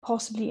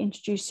possibly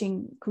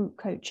introducing group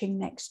coaching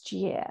next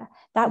year.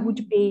 That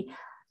would be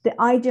the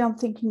idea I'm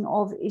thinking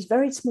of, is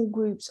very small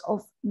groups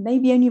of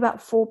maybe only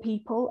about 4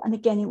 people. And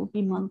again, it would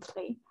be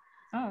monthly.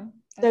 Oh,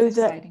 that's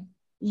so exciting.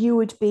 That you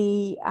would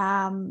be,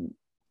 and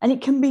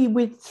it can be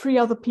with 3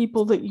 other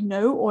people that you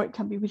know, or it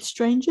can be with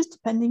strangers,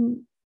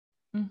 depending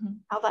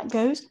how that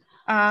goes.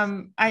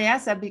 I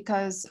asked that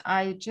because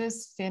I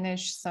just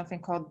finished something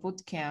called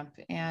boot camp,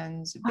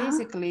 and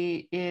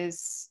basically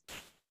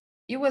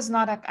it was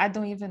not I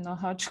don't even know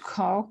how to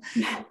call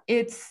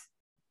it's.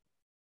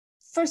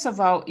 First of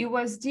all, it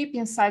was deep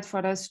inside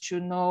for us to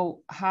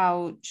know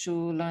how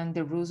to learn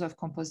the rules of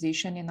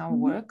composition in our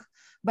work,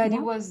 but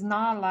it was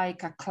not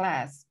like a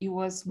class. It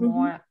was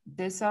more,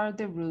 these are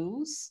the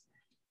rules,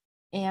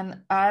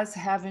 and us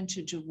having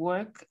to do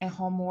work and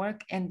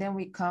homework, and then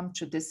we come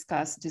to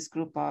discuss this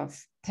group of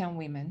 10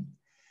 women.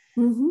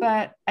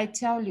 But I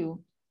tell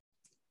you,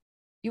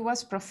 it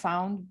was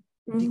profound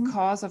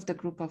because of the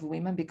group of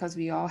women, because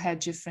we all had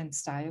different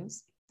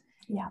styles.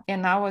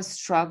 And our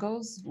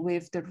struggles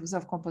with the rules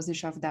of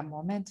composition of that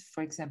moment,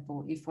 for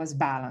example, it was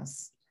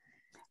balance.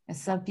 And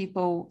some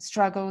people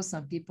struggle,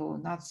 some people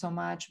not so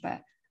much,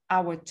 but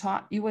our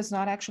talk, it was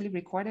not actually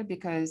recorded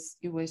because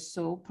it was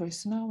so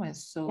personal and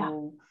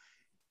so,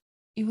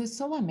 it was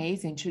so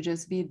amazing to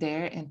just be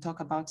there and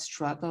talk about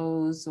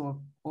struggles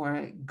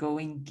or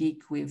going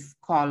geek with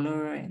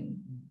color and,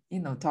 you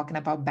know, talking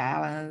about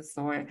balance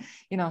or,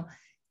 you know,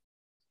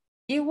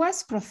 it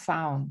was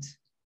profound.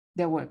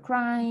 There were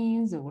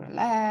cryings, there were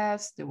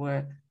laughs, there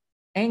were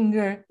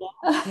anger,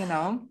 you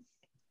know.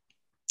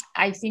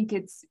 I think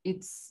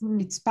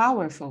it's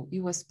powerful.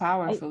 It was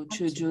powerful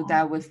to do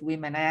that with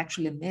women. I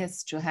actually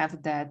missed to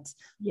have that.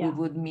 We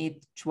would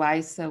meet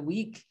twice a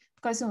week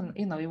because,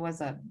 you know, it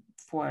was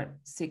for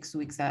 6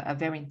 weeks, a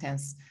very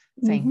intense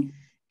thing.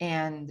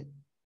 And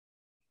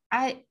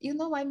I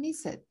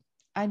miss it.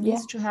 I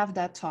miss to have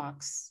that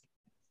talks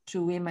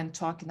to women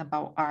talking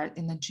about art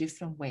in a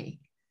different way.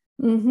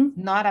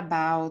 Not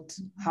about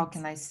how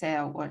can I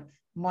sell, or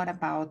more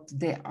about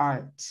the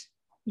art.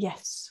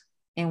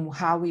 And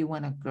how we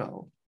want to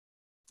grow.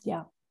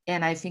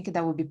 And I think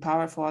that would be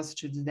powerful also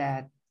to do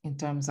that in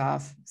terms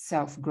of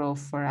self-growth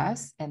for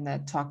us, and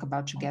talk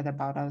about together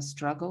about our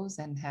struggles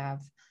and have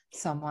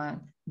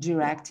someone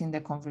directing the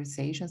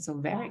conversation. So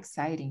very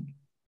exciting.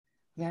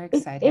 Very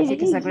exciting. I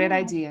think it's a great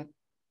idea.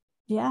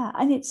 Yeah,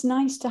 and it's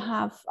nice to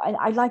have,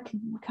 I like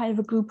kind of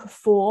a group of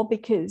 4,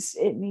 because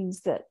it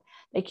means that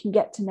they can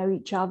get to know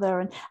each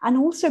other, and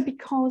also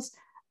because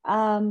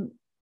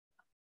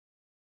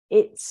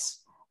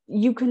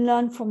you can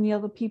learn from the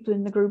other people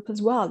in the group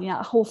as well. You know,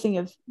 the whole thing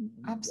of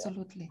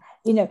absolutely,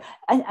 you know,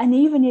 and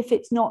even if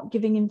it's not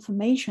giving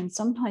information,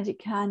 sometimes it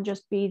can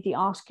just be the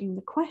asking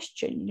the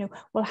question. You know,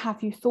 well,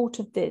 have you thought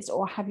of this,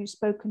 or have you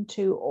spoken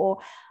to, or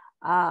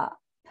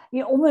you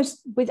know,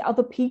 almost with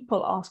other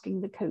people asking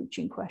the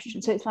coaching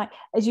question. So it's like,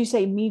 as you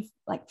say, me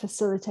like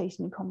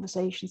facilitating the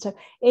conversation. So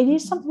it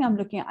is something I'm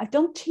looking at. I've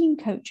done team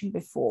coaching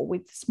before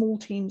with small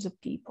teams of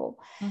people,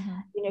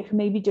 you know, who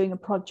may be doing a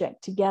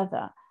project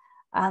together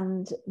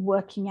and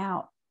working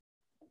out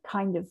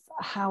kind of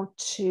how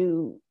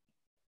to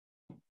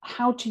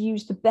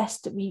use the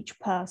best of each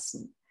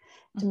person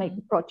to make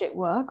the project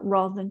work,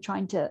 rather than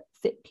trying to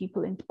fit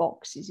people into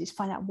boxes. Is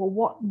find out, well,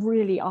 what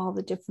really are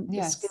the different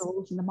the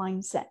skills and the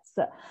mindsets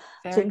that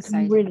so it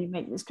can really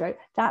make this grow.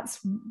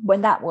 That's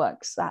when that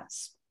works.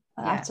 That's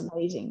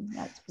amazing.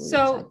 That's really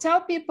so exciting.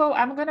 Tell people,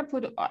 I'm going to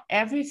put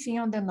everything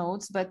on the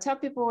notes, but tell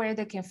people where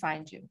they can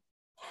find you.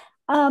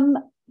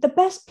 The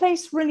best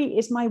place really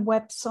is my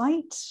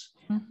website,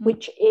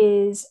 which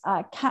is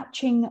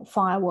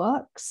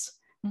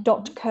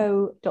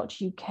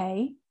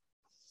catchingfireworks.co.uk.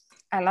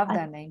 I love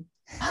that name.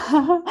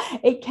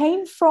 It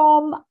came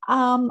from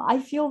I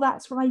feel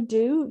that's what I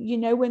do, you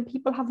know, when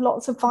people have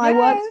lots of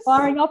fireworks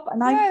firing up,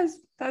 and that's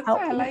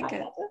why I like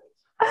it.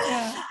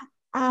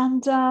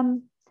 And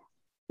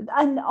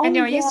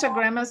your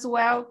Instagram as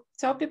well.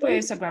 Tell people your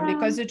Instagram,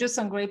 because you do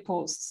some great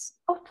posts.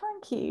 Oh,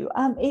 thank you.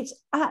 It's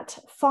at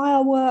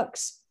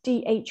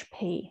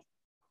fireworksdhp.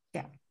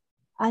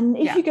 And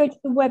if you go to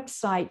the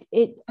website,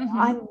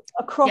 I'm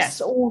across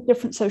all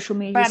different social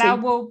media. But I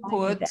will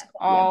put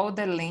all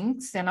the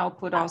links, and I'll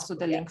put also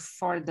the link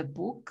for the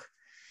book.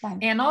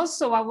 And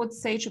also I would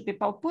say to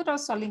people, I'll put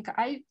also a link.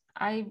 I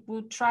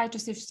will try to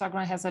see if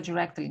Instagram has a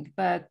direct link,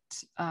 but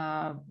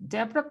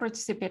Deborah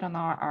participated on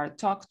our art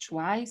talk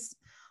twice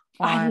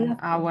on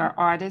our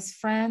artist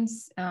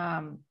friends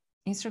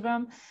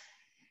Instagram,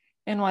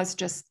 and was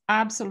just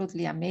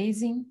absolutely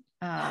amazing.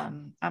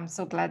 I'm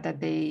so glad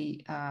that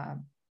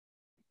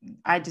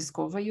I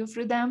discover you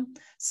through them.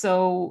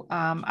 So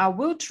I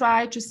will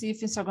try to see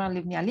if Instagram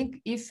leave me a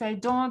link. If I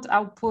don't,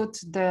 I'll put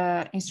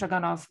the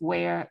Instagram of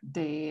where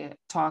the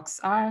talks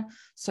are,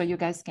 so you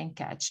guys can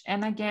catch.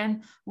 And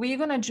again, we're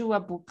going to do a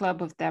book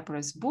club of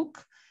Deborah's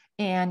book,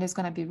 and it's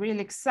going to be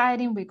really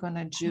exciting. We're going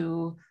to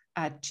do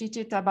a cheat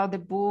sheet about the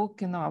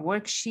book, a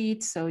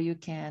worksheet, so you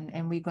can,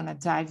 and we're going to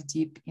dive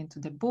deep into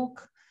the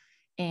book.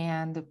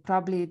 And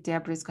probably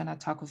Deborah is going to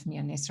talk with me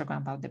on Instagram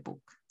about the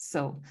book.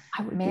 So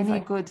many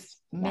good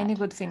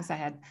things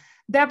ahead.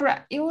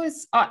 Deborah, it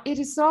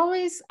is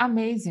always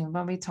amazing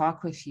when we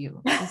talk with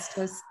you. It's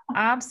just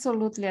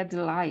absolutely a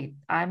delight.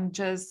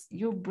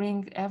 You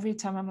bring every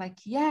time, I'm like,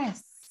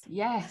 yes.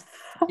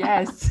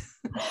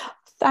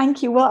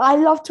 Thank you. Well, I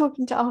love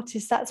talking to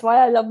artists. That's why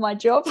I love my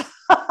job.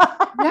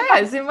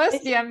 Yes, it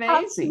must be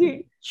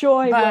amazing.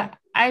 Joy. But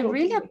I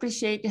really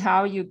appreciate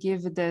how you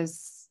give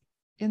this,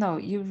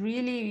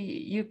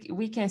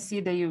 we can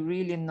see that you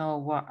really know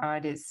what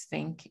artists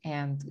think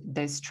and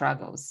their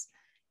struggles.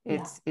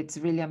 It's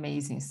really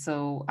amazing.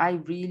 So I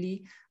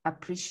really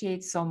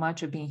appreciate so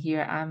much of being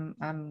here.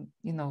 I'm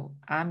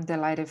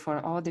delighted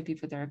for all the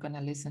people that are going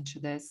to listen to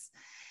this.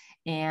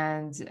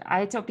 And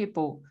I tell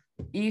people,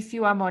 if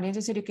you are more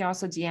interested, you can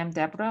also DM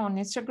Deborah on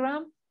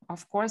Instagram.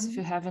 Of course, if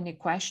you have any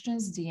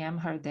questions, DM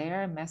her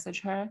there,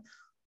 message her,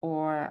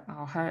 or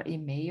her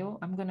email.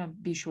 I'm going to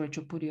be sure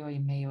to put your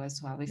email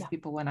as well if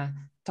people want to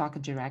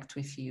talk direct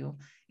with you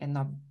and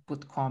not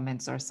put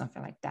comments or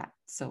something like that.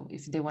 So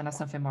if they want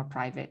something more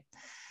private.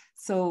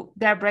 So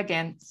Deborah,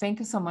 again, thank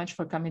you so much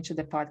for coming to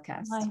the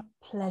podcast. My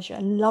pleasure.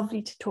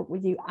 Lovely to talk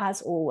with you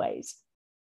as always.